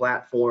winning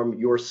platform.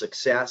 Your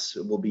success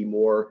will be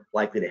more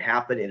likely to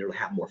happen, and it'll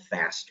happen more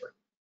faster.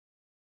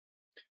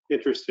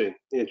 Interesting,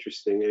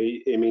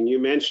 interesting. I mean, you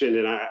mentioned,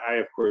 and I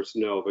of course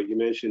know, but you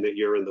mentioned that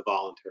you're in the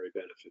voluntary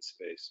benefit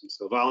space. And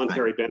so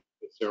voluntary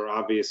benefits are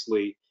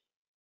obviously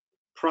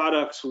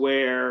products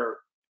where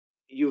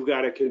you've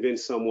got to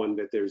convince someone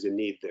that there's a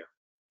need there,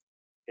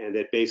 and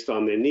that based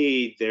on the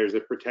need, there's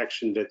a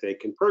protection that they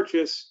can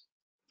purchase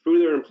through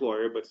their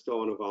employer, but still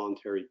on a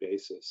voluntary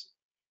basis.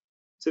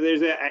 So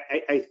there's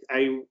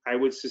I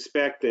would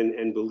suspect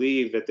and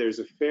believe that there's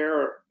a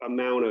fair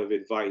amount of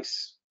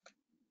advice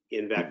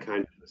in that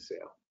kind of a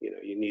sale. You know,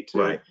 you need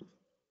to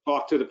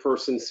talk to the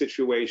person's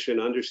situation,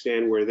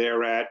 understand where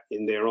they're at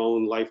in their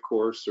own life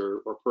course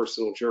or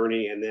personal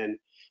journey, and then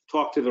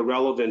talk to the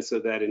relevance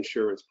of that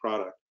insurance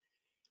product.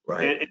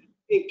 And I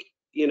think,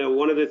 you know,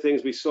 one of the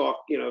things we saw,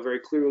 you know, very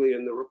clearly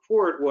in the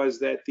report was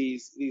that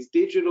these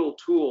digital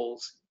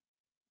tools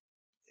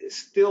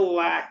still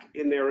lack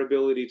in their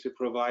ability to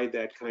provide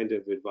that kind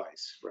of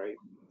advice, right?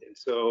 And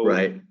so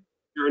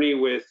journey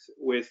with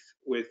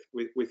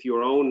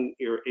your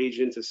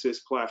agent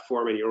assist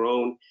platform and your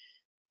own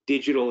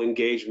digital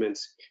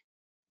engagements,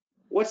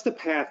 what's the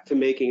path to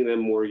making them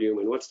more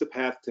human? What's the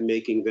path to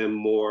making them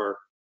more,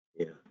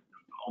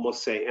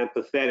 almost say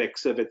empathetic,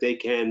 so that they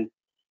can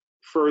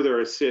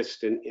further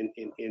assist in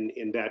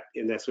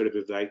that sort of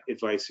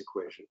advice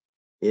equation?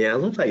 Yeah, I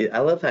love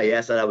how you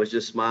asked that. I was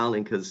just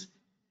smiling because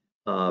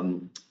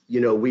you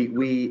know,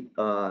 we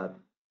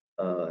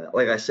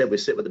like I said, we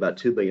sit with about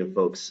 2 billion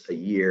folks a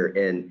year,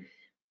 and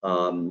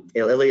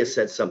Elias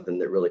said something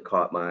that really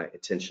caught my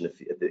attention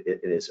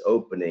in his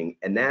opening,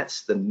 and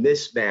that's the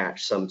mismatch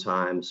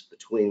sometimes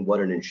between what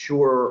an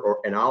insurer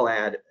and I'll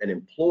add an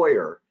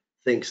employer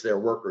thinks their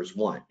workers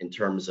want in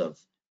terms of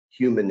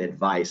human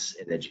advice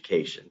and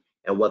education,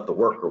 and what the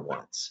worker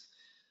wants.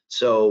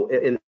 So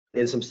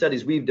in some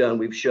studies we've done,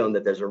 we've shown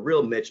that there's a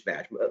real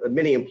mismatch.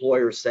 Many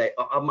employers say,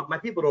 my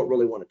people don't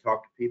really want to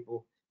talk to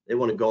people. They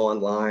want to go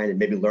online and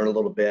maybe learn a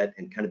little bit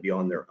and kind of be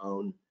on their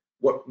own.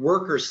 What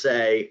workers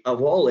say,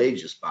 of all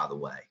ages, by the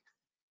way,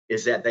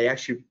 is that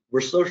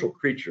we're social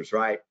creatures,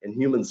 right? And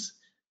humans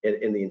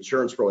in the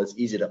insurance world, it's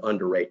easy to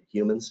underrate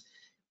humans,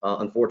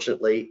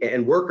 unfortunately.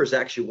 And workers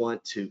actually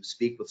want to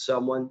speak with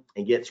someone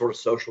and get sort of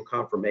social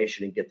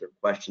confirmation and get their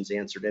questions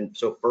answered. And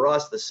so for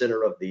us, the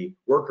center of the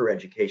worker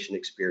education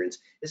experience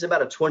is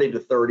about a 20 to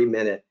 30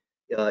 minute,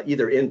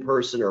 either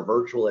in-person or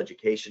virtual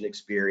education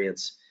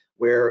experience,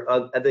 where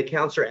the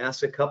counselor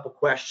asks a couple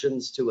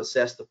questions to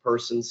assess the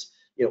person's,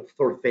 you know,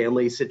 sort of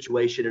family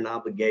situation and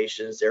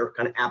obligations, their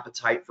kind of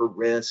appetite for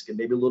risk, and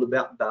maybe a little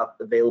bit about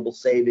available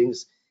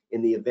savings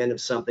in the event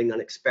of something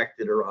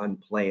unexpected or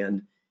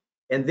unplanned.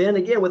 And then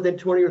again, within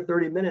 20 or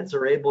 30 minutes,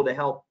 are able to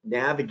help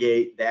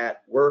navigate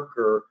that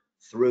worker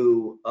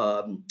through,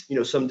 you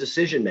know, some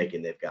decision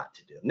making they've got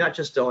to do, not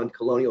just on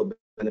colonial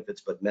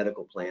benefits, but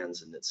medical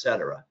plans and et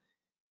cetera.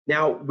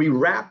 Now, we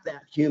wrap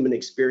that human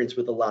experience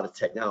with a lot of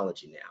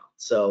technology now.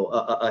 So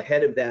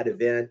ahead of that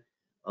event,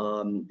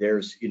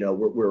 there's, you know,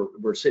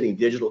 we're sending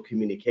digital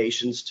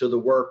communications to the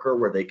worker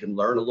where they can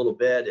learn a little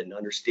bit and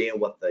understand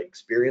what the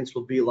experience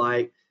will be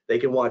like. They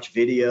can watch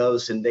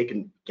videos and they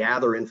can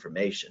gather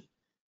information.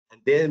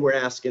 And then we're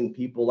asking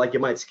people, like you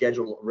might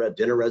schedule a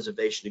dinner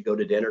reservation to go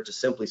to dinner, to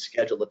simply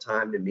schedule a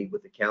time to meet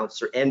with the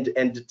counselor and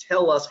to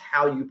tell us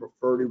how you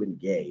prefer to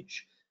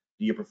engage.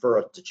 Do you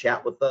prefer to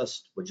chat with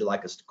us? Would you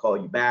like us to call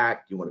you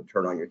back? Do you want to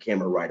turn on your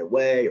camera right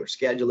away or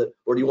schedule it?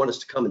 Or do you want us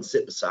to come and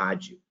sit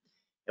beside you?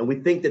 And we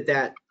think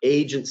that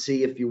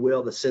agency, if you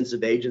will, the sense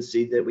of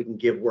agency that we can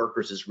give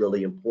workers is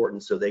really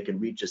important, so they can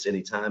reach us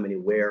anytime,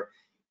 anywhere,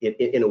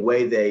 in a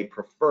way they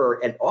prefer.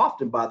 And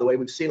often, by the way,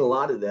 we've seen a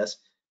lot of this.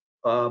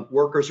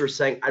 Workers are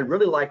saying, I'd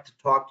really like to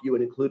talk to you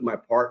and include my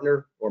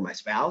partner or my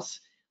spouse.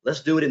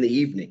 Let's do it in the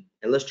evening,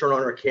 and let's turn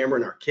on our camera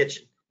in our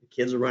kitchen. The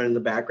kids are running in the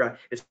background.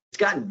 It's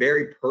gotten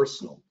very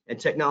personal, and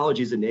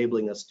technology is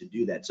enabling us to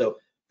do that. So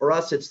for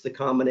us, it's the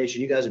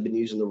combination. You guys have been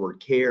using the word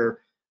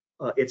care.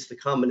 It's the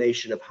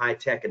combination of high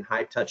tech and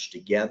high touch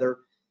together.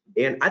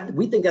 And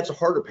we think that's a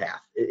harder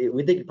path.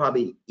 We think it's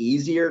probably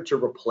easier to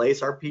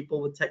replace our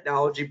people with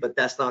technology, but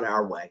that's not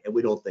our way. And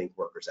we don't think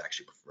workers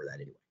actually prefer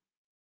that anyway.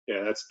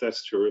 Yeah,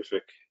 that's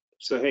terrific.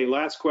 So, hey,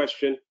 last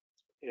question.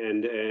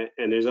 And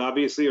there's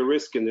obviously a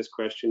risk in this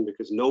question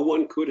because no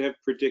one could have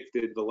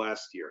predicted the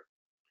last year.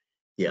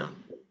 Yeah.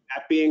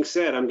 That being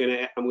said, I'm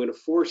gonna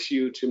force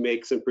you to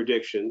make some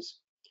predictions.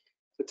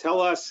 So tell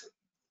us,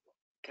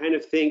 kind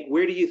of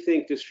where do you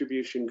think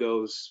distribution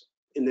goes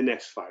in the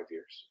next 5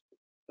 years?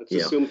 Let's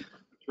assume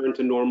return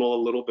to normal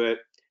a little bit.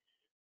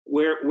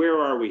 Where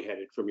are we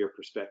headed from your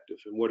perspective,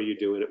 and what are you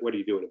doing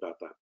about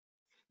that?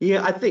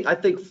 Yeah, I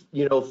think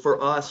you know,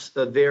 for us,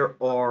 there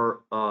are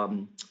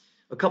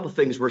a couple of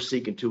things we're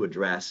seeking to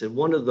address, and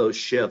one of those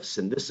shifts,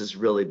 and this has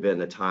really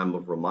been a time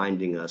of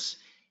reminding us,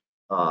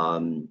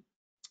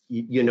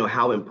 you know,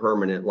 how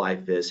impermanent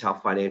life is, how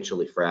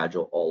financially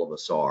fragile all of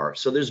us are.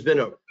 So there's been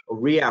a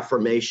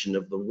reaffirmation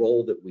of the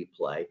role that we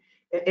play.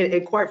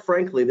 And quite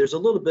frankly, there's a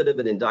little bit of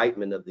an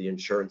indictment of the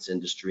insurance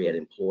industry and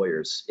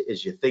employers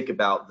as you think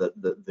about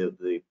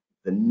the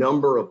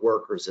number of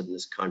workers in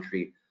this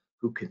country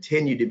who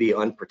continue to be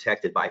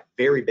unprotected by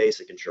very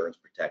basic insurance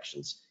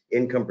protections,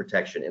 income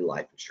protection and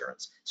life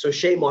insurance. So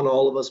shame on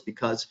all of us,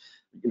 because,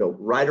 you know,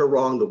 right or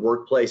wrong, the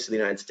workplace in the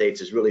United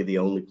States is really the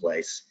only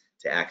place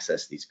to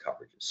access these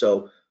coverages.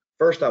 So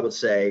first, I would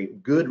say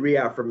good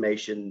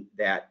reaffirmation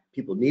that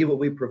people need what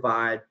we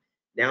provide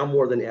now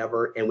more than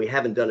ever, and we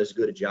haven't done as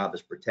good a job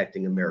as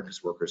protecting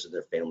America's workers and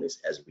their families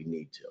as we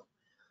need to.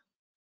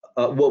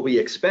 What we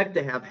expect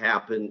to have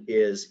happen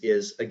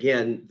is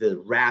again,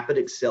 the rapid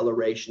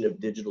acceleration of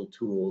digital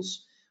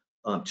tools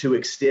to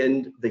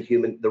extend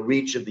the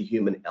reach of the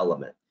human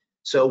element.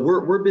 So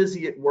we're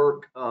busy at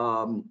work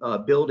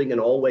building an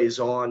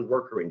always-on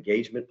worker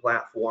engagement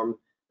platform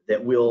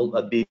that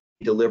will be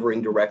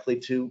delivering directly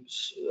to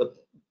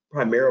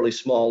primarily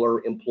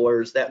smaller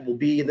employers. That will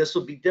be, and this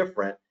will be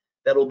different,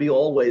 that will be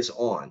always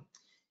on.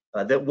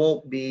 That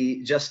won't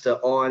be just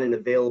on and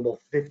available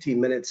 15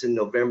 minutes in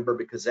November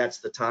because that's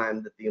the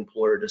time that the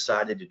employer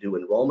decided to do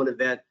an enrollment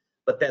event,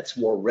 but that's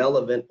more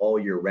relevant all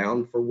year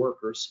round for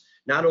workers,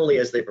 not only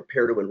as they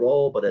prepare to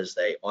enroll, but as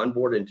they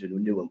onboard into a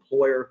new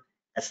employer,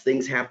 as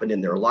things happen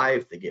in their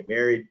life, they get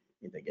married,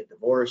 they get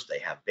divorced, they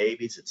have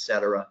babies,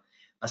 etc.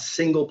 A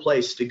single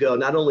place to go,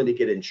 not only to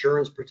get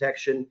insurance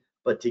protection,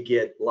 but to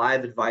get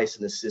live advice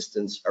and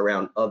assistance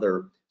around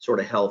other sort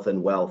of health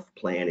and wealth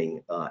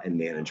planning and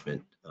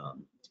management,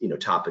 you know,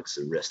 topics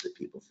and risks that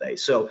people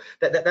face. So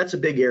that's a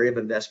big area of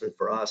investment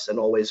for us, an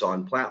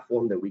always-on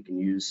platform that we can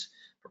use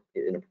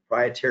in a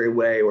proprietary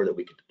way or that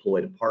we can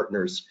deploy to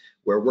partners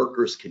where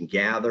workers can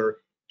gather,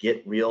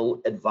 get real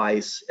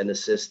advice and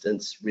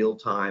assistance real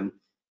time,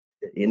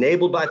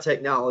 enabled by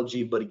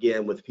technology, but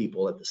again, with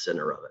people at the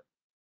center of it.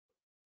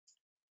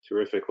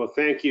 Terrific. Well,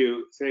 thank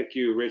you,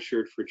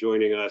 Richard, for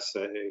joining us.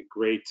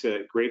 Great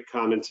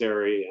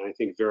commentary, and I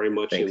think very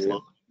much in line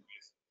with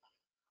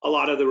a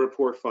lot of the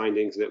report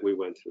findings that we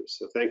went through.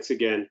 So thanks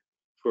again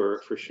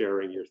for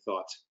sharing your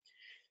thoughts.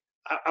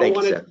 I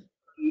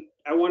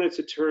wanted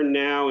to turn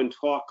now and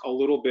talk a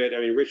little bit. I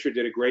mean, Richard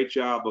did a great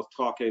job of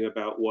talking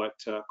about what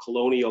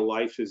Colonial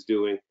Life is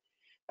doing.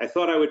 I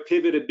thought I would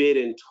pivot a bit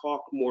and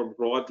talk more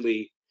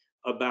broadly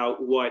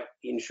about what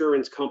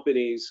insurance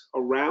companies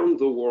around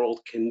the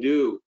world can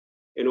do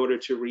in order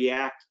to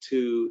react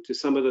to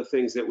some of the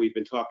things that we've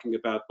been talking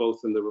about,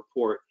 both in the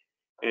report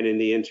and in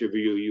the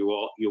interview you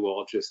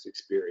all just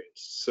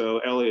experienced. So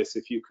Elias,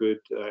 if you could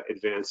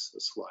advance the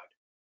slide.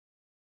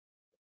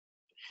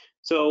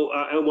 So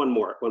and one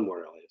more,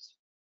 Elias.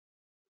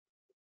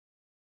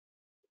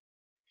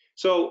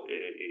 So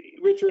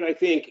Richard, I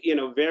think, you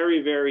know,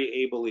 very, very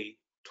ably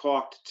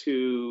talked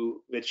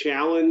to the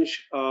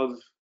challenge of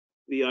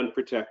the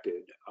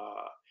unprotected.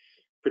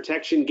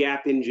 Protection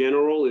gap in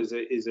general is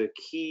a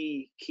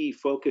key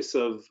focus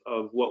of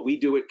what we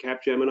do at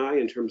Capgemini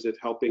in terms of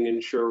helping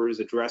insurers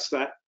address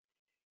that.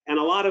 And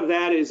a lot of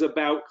that is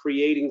about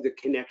creating the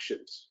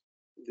connections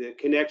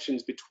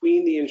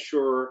between the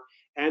insurer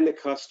and the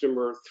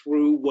customer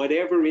through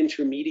whatever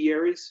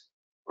intermediaries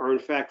are in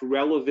fact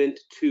relevant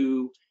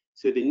to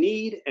the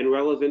need and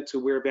relevant to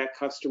where that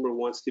customer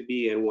wants to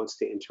be and wants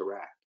to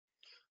interact.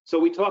 So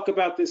we talk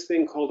about this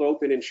thing called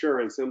open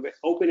insurance, and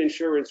open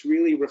insurance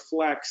really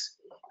reflects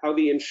how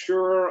the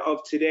insurer of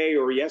today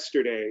or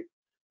yesterday,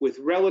 with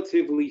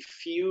relatively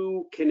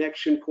few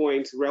connection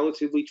points,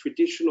 relatively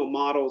traditional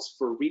models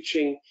for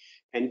reaching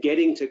and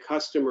getting to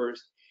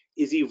customers,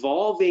 is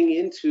evolving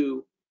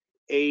into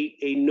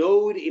a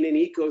node in an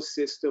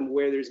ecosystem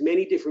where there's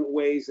many different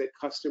ways that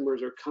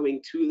customers are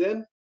coming to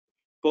them,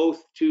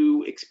 both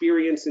to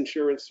experience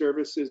insurance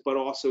services, but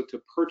also to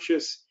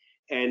purchase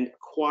and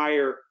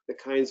acquire the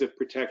kinds of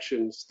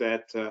protections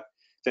that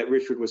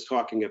Richard was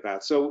talking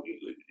about. So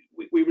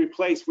we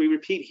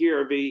repeat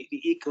here the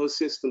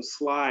ecosystem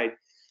slide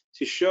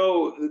to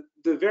show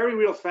the very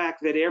real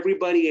fact that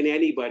everybody and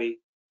anybody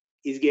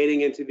is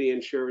getting into the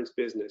insurance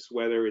business,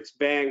 whether it's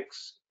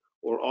banks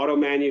or auto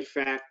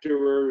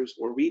manufacturers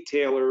or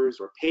retailers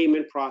or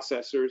payment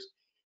processors.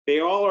 They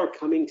all are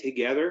coming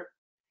together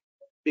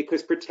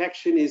because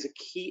protection is a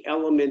key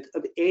element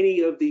of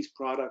any of these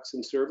products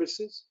and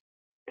services.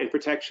 And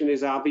protection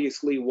is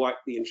obviously what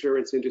the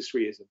insurance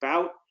industry is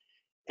about,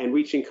 and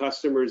reaching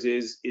customers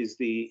is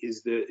the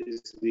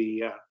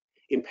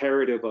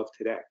imperative of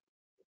today.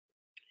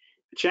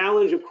 The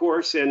challenge, of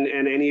course, and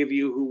any of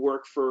you who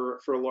work for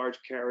large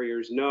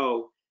carriers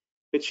know,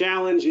 the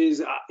challenge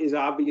is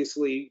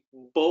obviously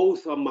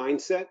both a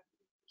mindset,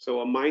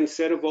 so a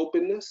mindset of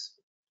openness,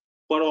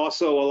 but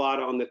also a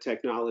lot on the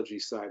technology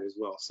side as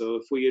well. So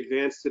if we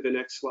advance to the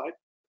next slide.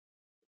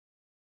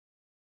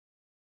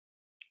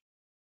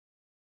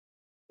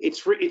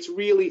 It's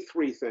really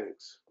three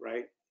things,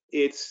 right?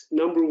 It's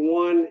number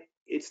one,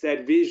 it's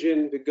that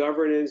vision, the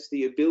governance,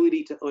 the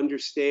ability to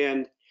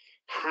understand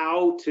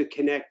how to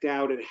connect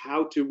out and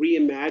how to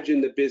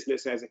reimagine the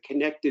business as a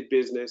connected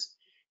business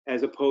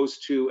as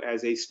opposed to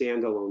as a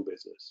standalone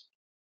business.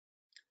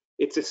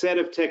 It's a set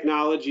of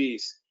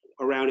technologies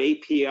around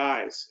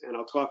APIs, and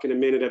I'll talk in a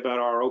minute about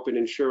our open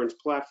insurance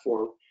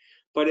platform,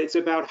 but it's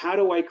about how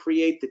do I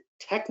create the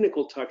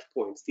technical touch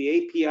points,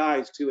 the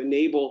APIs, to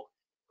enable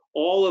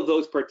all of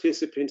those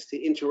participants to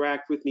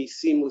interact with me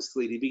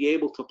seamlessly, to be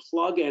able to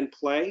plug and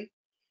play,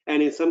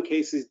 and in some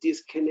cases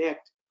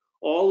disconnect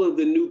all of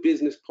the new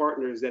business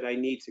partners that I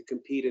need to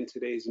compete in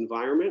today's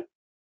environment.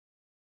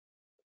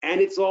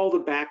 And it's all the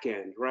back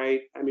end,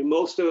 right? I mean,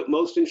 most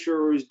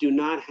insurers do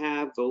not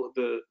have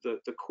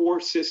the core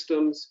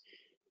systems,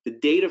 the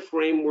data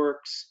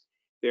frameworks.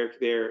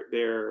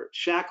 They're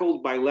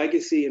shackled by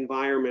legacy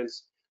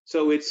environments.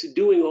 So it's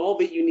doing all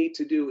that you need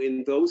to do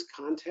in those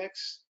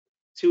contexts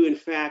to, in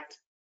fact,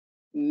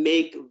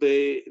 make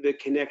the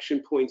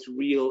connection points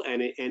real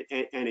and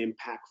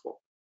impactful.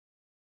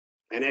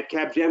 And at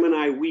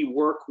Capgemini, we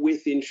work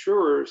with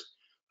insurers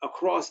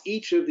across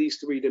each of these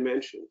three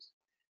dimensions,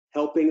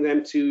 helping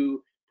them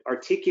to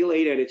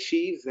articulate and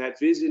achieve that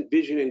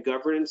vision and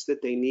governance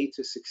that they need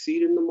to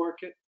succeed in the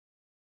market,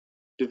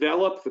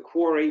 develop the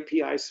core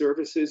API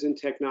services and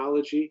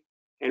technology,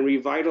 and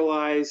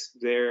revitalize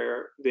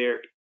their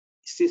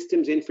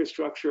systems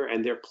infrastructure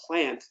and their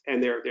plant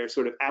and their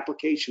sort of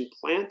application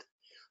plant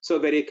so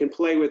that it can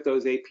play with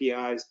those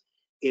APIs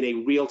in a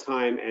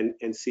real-time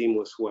and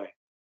seamless way.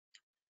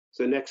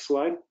 So next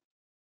slide.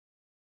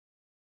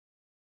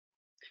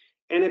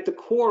 And at the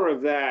core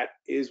of that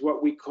is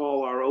what we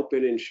call our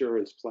open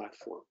insurance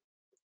platform.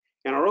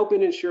 And our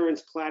open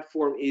insurance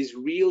platform is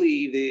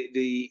really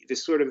the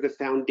sort of the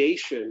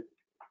foundation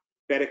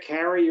that a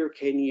carrier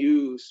can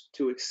use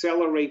to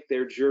accelerate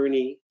their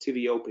journey to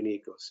the open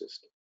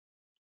ecosystem.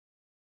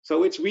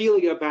 So it's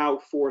really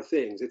about four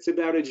things. It's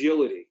about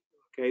agility,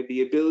 okay?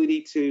 The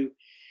ability to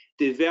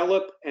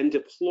develop and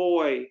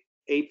deploy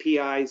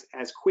APIs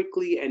as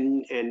quickly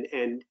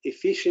and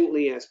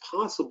efficiently as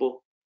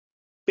possible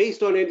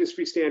based on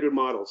industry standard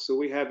models. So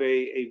we have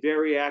a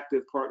very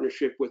active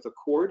partnership with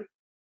Accord,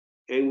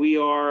 and we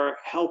are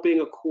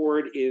helping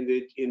Accord in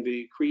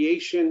the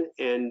creation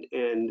and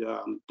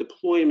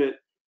deployment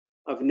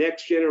of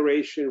next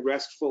generation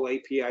RESTful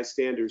API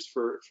standards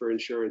for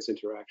insurance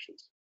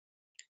interactions.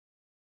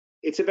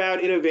 It's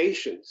about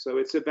innovation. So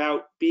it's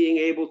about being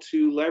able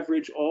to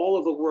leverage all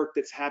of the work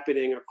that's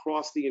happening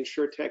across the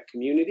InsurTech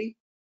community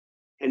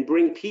and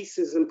bring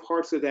pieces and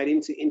parts of that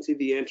into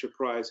the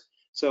enterprise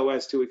so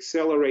as to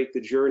accelerate the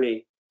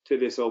journey to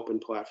this open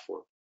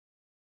platform.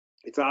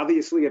 It's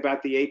obviously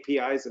about the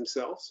APIs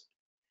themselves.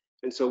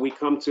 And so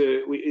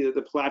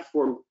the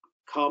platform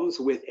comes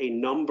with a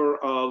number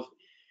of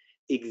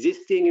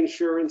existing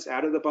insurance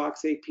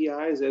out-of-the-box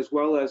APIs, as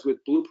well as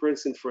with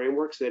blueprints and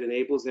frameworks that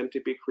enables them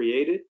to be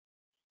created.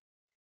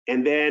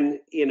 And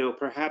then,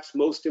 perhaps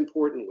most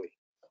importantly,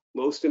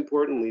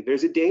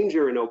 there's a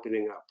danger in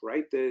opening up,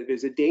 right?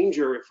 There's a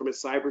danger from a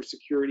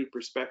cybersecurity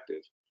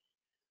perspective.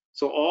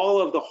 So all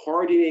of the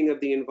hardening of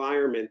the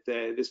environment,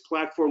 this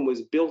platform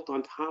was built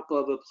on top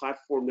of a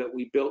platform that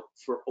we built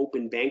for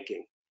open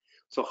banking.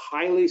 So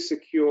highly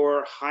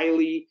secure,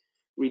 highly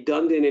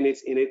redundant in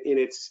its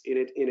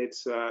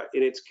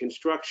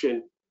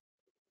construction,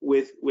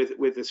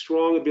 with a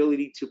strong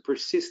ability to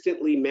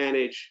persistently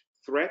manage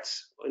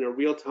threats on a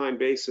real-time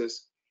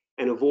basis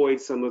and avoid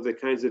some of the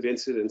kinds of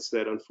incidents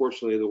that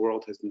unfortunately the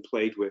world has been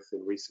plagued with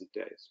in recent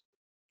days.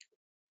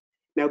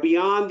 Now,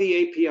 beyond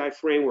the API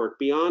framework,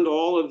 beyond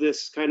all of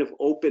this kind of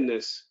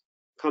openness,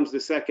 comes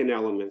the second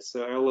element.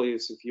 So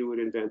Elias, if you would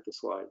advance the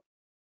slide.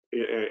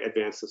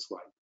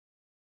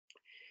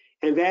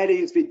 And that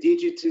is the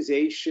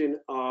digitization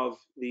of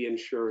the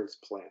insurance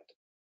plant.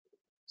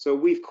 So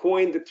we've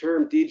coined the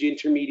term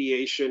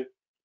digintermediation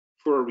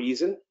for a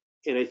reason.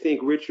 And I think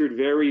Richard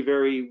very,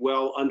 very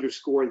well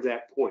underscored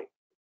that point.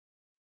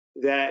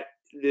 That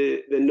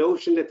the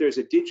notion that there's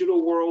a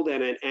digital world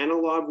and an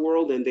analog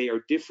world and they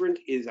are different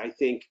is, I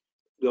think,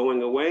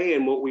 going away.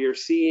 And what we are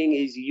seeing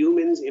is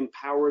humans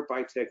empowered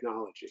by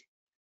technology.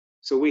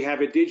 So we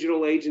have a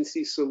digital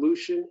agency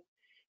solution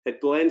that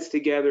blends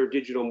together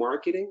digital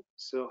marketing.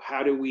 So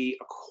how do we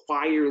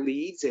acquire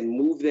leads and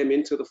move them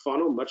into the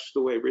funnel, much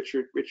the way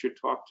Richard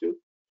talked to?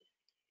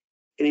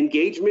 An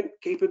engagement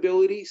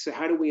capability. So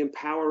how do we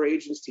empower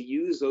agents to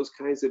use those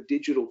kinds of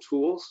digital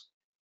tools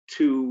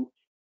to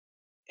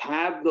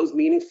have those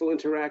meaningful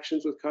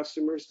interactions with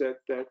customers that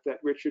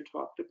Richard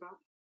talked about?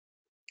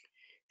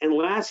 And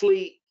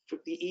lastly, for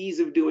the ease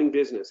of doing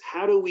business,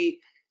 how do we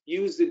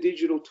use the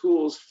digital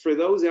tools for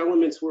those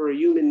elements where a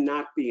human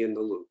not be in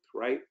the loop,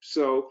 right?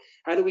 So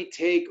how do we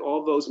take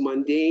all those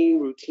mundane,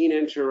 routine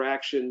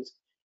interactions,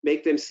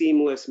 make them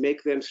seamless,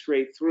 make them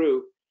straight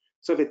through,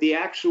 so that the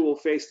actual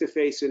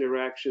face-to-face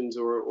interactions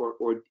or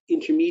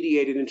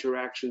intermediated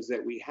interactions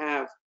that we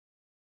have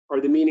are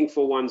the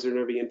meaningful ones and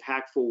are the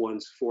impactful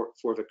ones for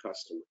the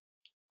customer.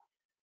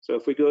 So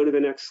if we go to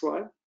the next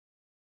slide.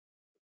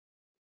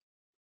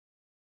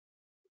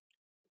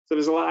 So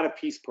there's a lot of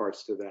piece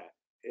parts to that.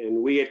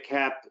 And we at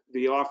CAP,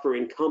 the offer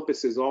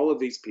encompasses all of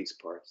these piece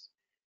parts.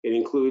 It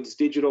includes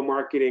digital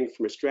marketing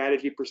from a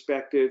strategy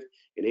perspective,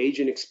 an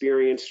agent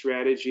experience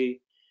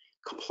strategy,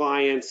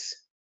 compliance,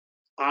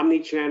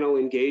 omni-channel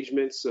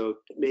engagement, so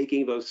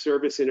making those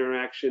service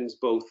interactions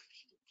both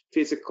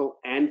physical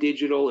and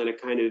digital in a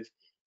kind of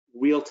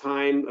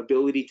real-time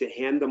ability to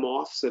hand them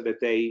off so that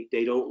they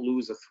don't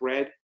lose a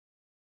thread.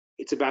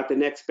 It's about the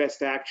next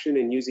best action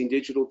and using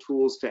digital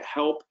tools to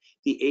help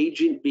the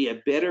agent be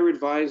a better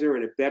advisor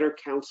and a better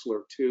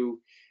counselor to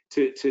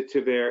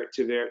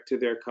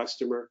their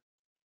customer.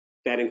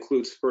 That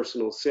includes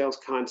personal sales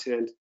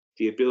content,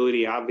 the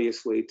ability,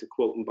 obviously, to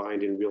quote and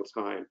bind in real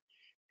time,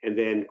 and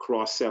then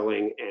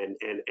cross-selling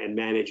and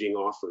managing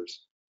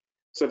offers.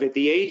 So that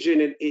the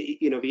agent,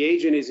 the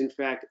agent is in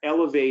fact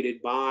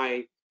elevated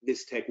by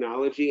this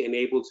technology and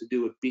able to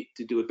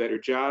do a better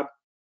job,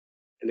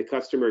 and the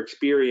customer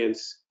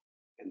experience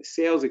and the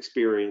sales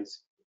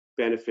experience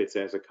benefits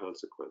as a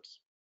consequence.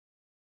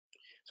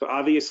 So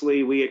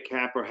obviously, we at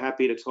CAP are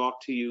happy to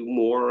talk to you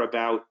more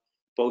about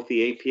both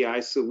the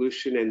API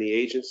solution and the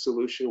agent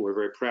solution. We're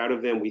very proud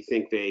of them. We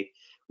think they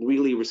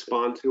really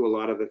respond to a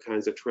lot of the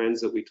kinds of trends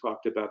that we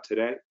talked about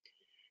today.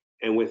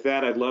 And with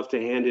that, I'd love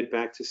to hand it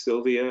back to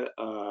Sylvia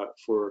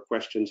for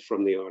questions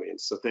from the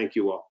audience. So thank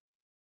you all.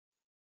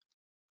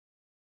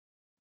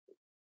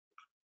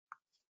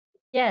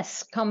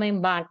 Yes,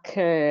 coming back,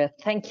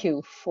 thank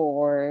you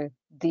for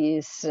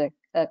these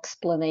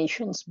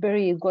explanations.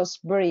 It was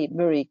very,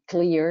 very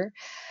clear.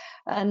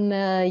 And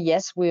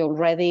yes, we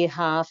already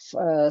have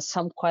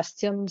some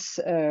questions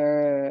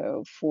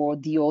for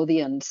the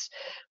audience.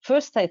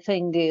 First, I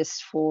think is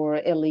for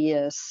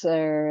Elias.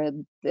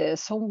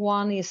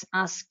 Someone is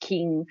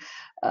asking,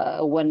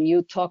 when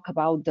you talk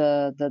about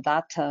the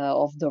data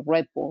of the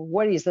repo,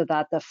 where is the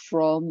data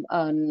from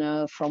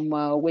and from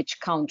which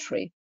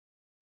country?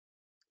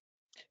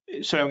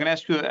 Sorry, I'm going to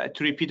ask you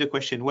to repeat the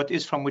question. What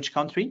is from which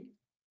country?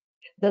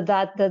 The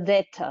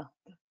data.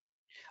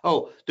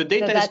 Oh, the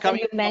data is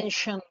coming. You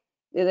mentioned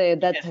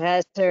that Yes,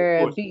 has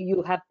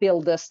you have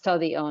built a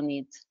study on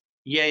it.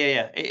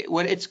 Yeah.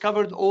 Well, it's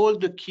covered all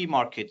the key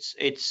markets.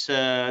 It's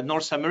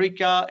North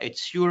America,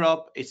 it's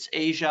Europe, it's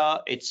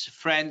Asia, it's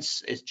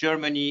France, it's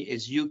Germany,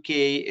 it's UK,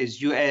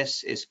 it's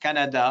US, it's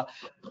Canada,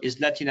 it's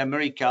Latin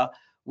America.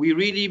 We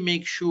really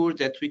make sure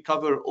that we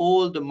cover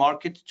all the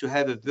markets to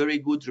have a very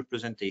good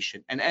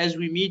representation. And as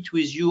we meet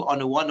with you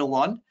on a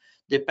one-on-one,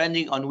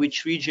 depending on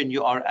which region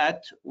you are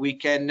at, we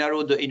can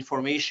narrow the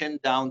information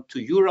down to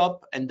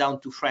Europe and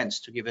down to France,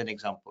 to give an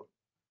example.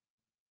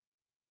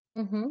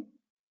 Mm-hmm.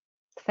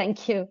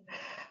 Thank you.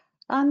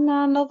 And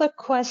another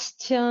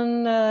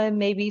question,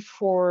 maybe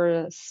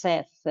for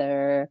Seth.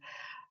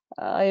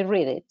 I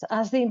read it.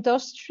 As the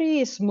industry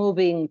is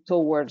moving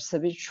towards a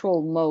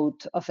virtual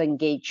mode of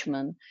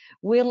engagement,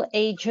 will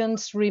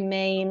agents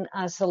remain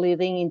as a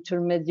leading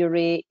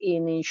intermediary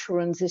in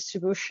insurance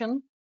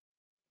distribution?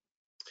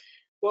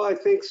 Well, I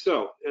think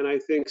so, and I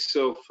think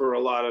so for a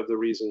lot of the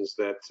reasons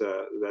that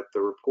that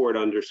the report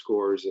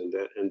underscores and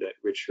that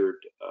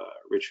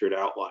Richard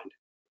outlined.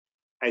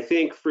 I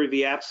think for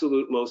the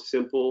absolute most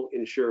simple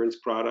insurance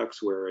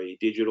products where a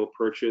digital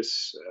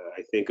purchase,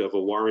 I think of a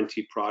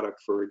warranty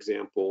product, for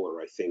example,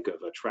 or I think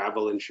of a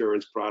travel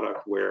insurance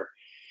product where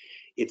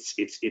it's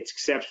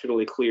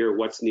exceptionally clear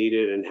what's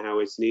needed and how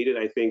it's needed.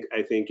 I think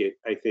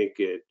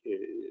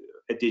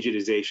a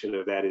digitization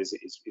of that is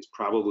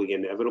probably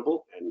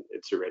inevitable, and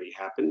it's already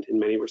happened in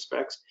many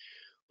respects.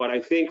 But I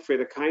think for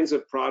the kinds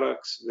of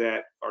products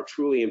that are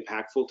truly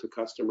impactful to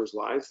customers'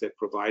 lives, that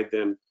provide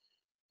them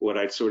what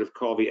I'd sort of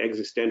call the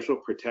existential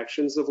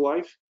protections of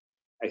life,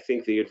 I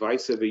think the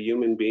advice of a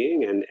human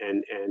being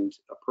and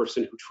a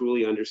person who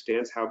truly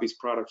understands how these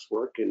products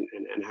work and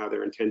how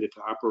they're intended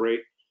to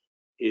operate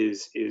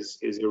is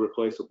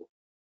irreplaceable.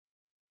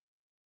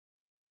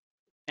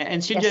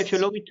 And Sylvia, if you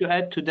allow me to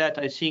add to that,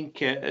 I think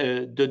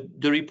the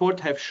report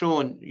have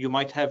shown, you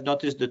might have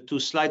noticed the two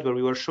slides where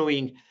we were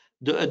showing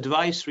the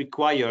advice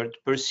required,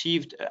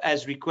 perceived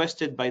as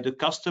requested by the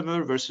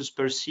customer versus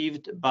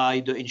perceived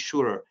by the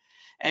insurer.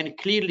 And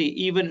clearly,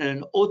 even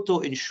an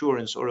auto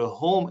insurance or a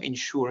home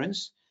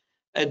insurance,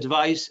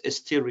 advice is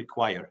still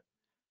required.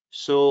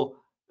 So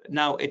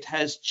now it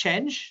has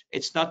changed.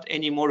 It's not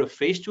anymore a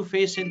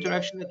face-to-face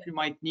interaction that we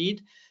might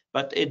need,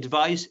 but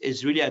advice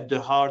is really at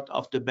the heart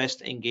of the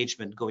best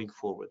engagement going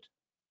forward.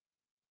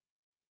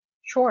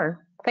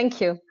 Sure, thank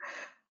you.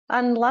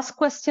 And last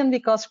question,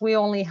 because we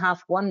only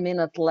have 1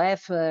 minute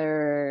left,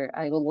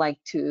 I would like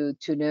to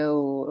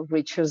know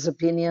Richard's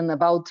opinion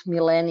about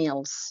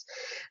millennials,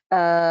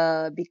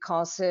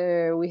 because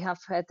we have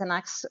had the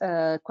next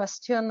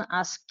question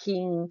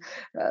asking,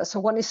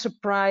 someone is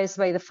surprised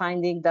by the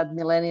finding that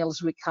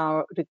millennials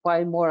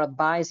require more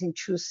advice in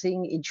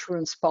choosing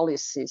insurance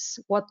policies.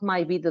 What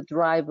might be the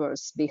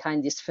drivers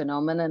behind this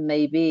phenomenon?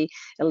 Maybe,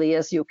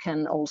 Elias, you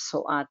can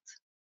also add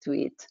to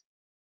it.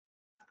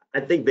 I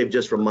think they've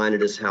just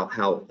reminded us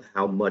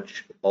how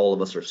much all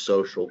of us are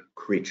social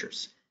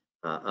creatures.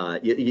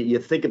 You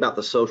think about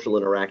the social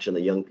interaction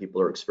that young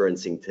people are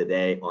experiencing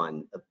today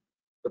on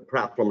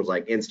platforms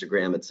like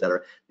Instagram, et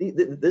cetera.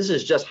 This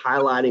is just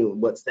highlighting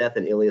what Seth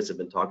and Ilias have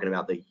been talking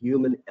about, the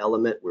human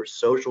element. We're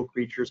social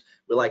creatures.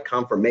 We like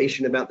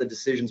confirmation about the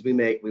decisions we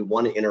make. We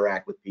want to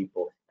interact with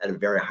people at a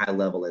very high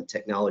level, and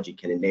technology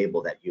can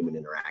enable that human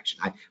interaction.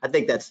 I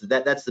think that's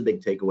the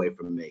big takeaway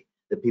from me,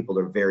 that people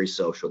are very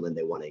social and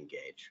they want to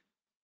engage.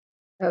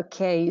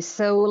 Okay,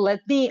 so let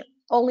me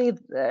only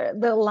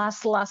the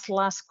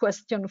last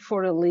question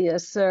for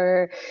Elias.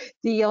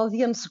 The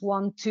audience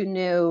want to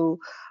know,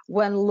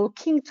 when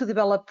looking to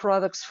develop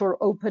products for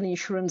open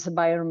insurance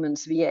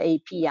environments via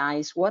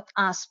APIs, what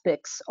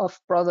aspects of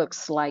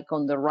products like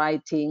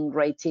underwriting,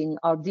 rating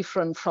are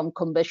different from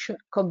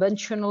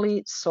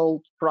conventionally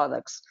sold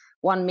products?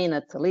 1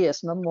 minute,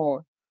 Elias, no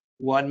more.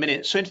 1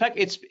 minute. So in fact,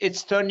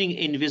 it's turning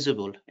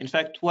invisible. In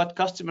fact, what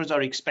customers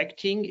are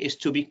expecting is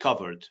to be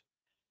covered,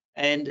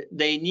 and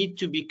they need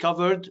to be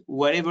covered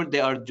wherever they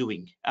are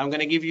doing. I'm going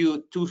to give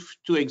you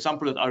two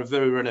examples that are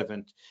very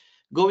relevant.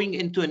 Going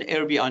into an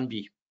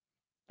Airbnb,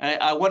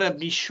 I want to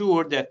be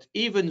sure that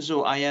even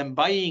though I am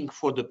buying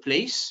for the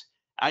place,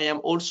 I am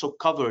also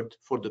covered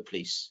for the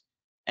place.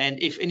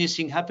 And if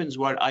anything happens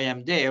while I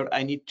am there,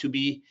 I need to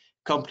be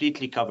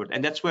completely covered.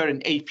 And that's where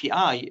an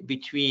API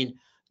between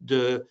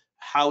the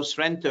house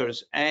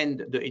renters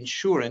and the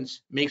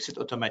insurance makes it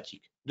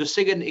automatic. The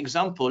second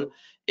example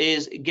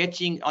is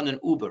getting on an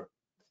Uber.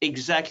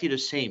 Exactly the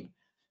same.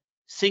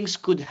 Things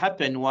could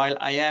happen while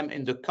I am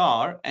in the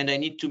car, and I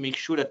need to make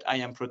sure that I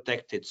am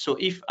protected. So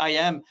if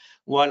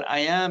while I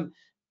am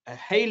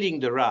hailing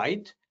the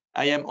ride,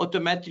 I am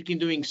automatically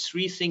doing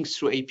 3 things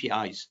through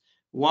APIs.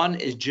 One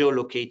is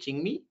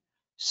geolocating me.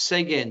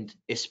 Second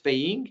is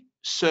paying.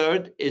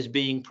 Third is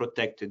being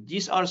protected.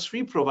 These are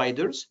 3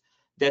 providers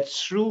that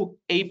through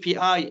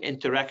API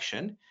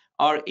interaction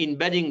are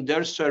embedding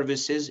their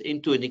services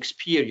into an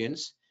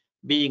experience,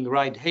 being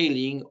ride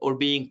hailing or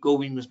being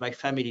going with my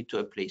family to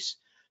a place.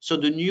 So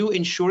the new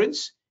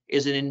insurance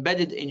is an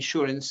embedded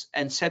insurance,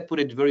 and Seth put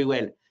it very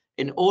well.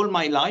 In all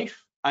my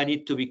life, I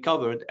need to be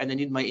covered, and I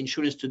need my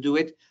insurance to do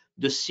it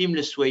the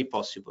seamless way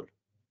possible.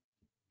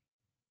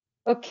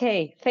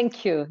 Okay,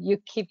 thank you. You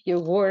keep your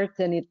word,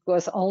 and it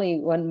was only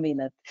 1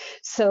 minute.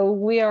 So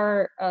we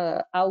are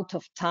out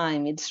of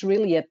time. It's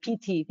really a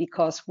pity,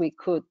 because we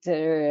could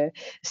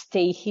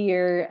stay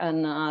here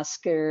and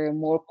ask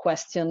more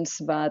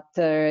questions, but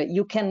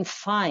you can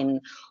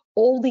find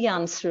all the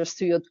answers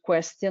to your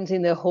questions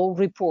in the whole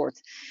report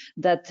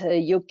that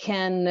you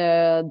can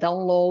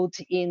download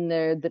in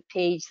the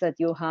page that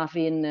you have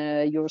in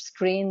your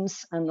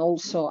screens, and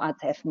also at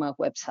EFMA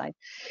website.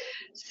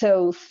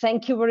 So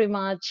thank you very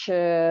much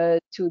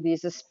to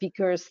these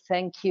speakers.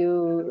 Thank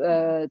you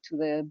to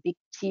the big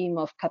team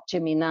of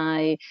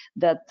Capgemini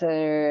that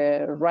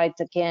write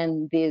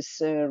again this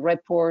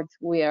report.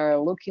 We are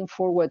looking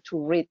forward to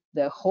read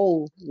the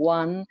whole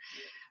one,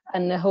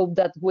 and I hope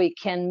that we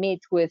can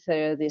meet with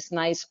this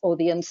nice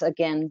audience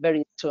again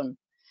very soon.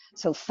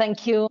 So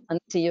thank you, and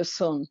see you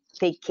soon.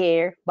 Take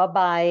care.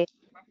 Bye-bye.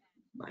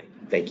 Bye.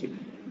 Thank you.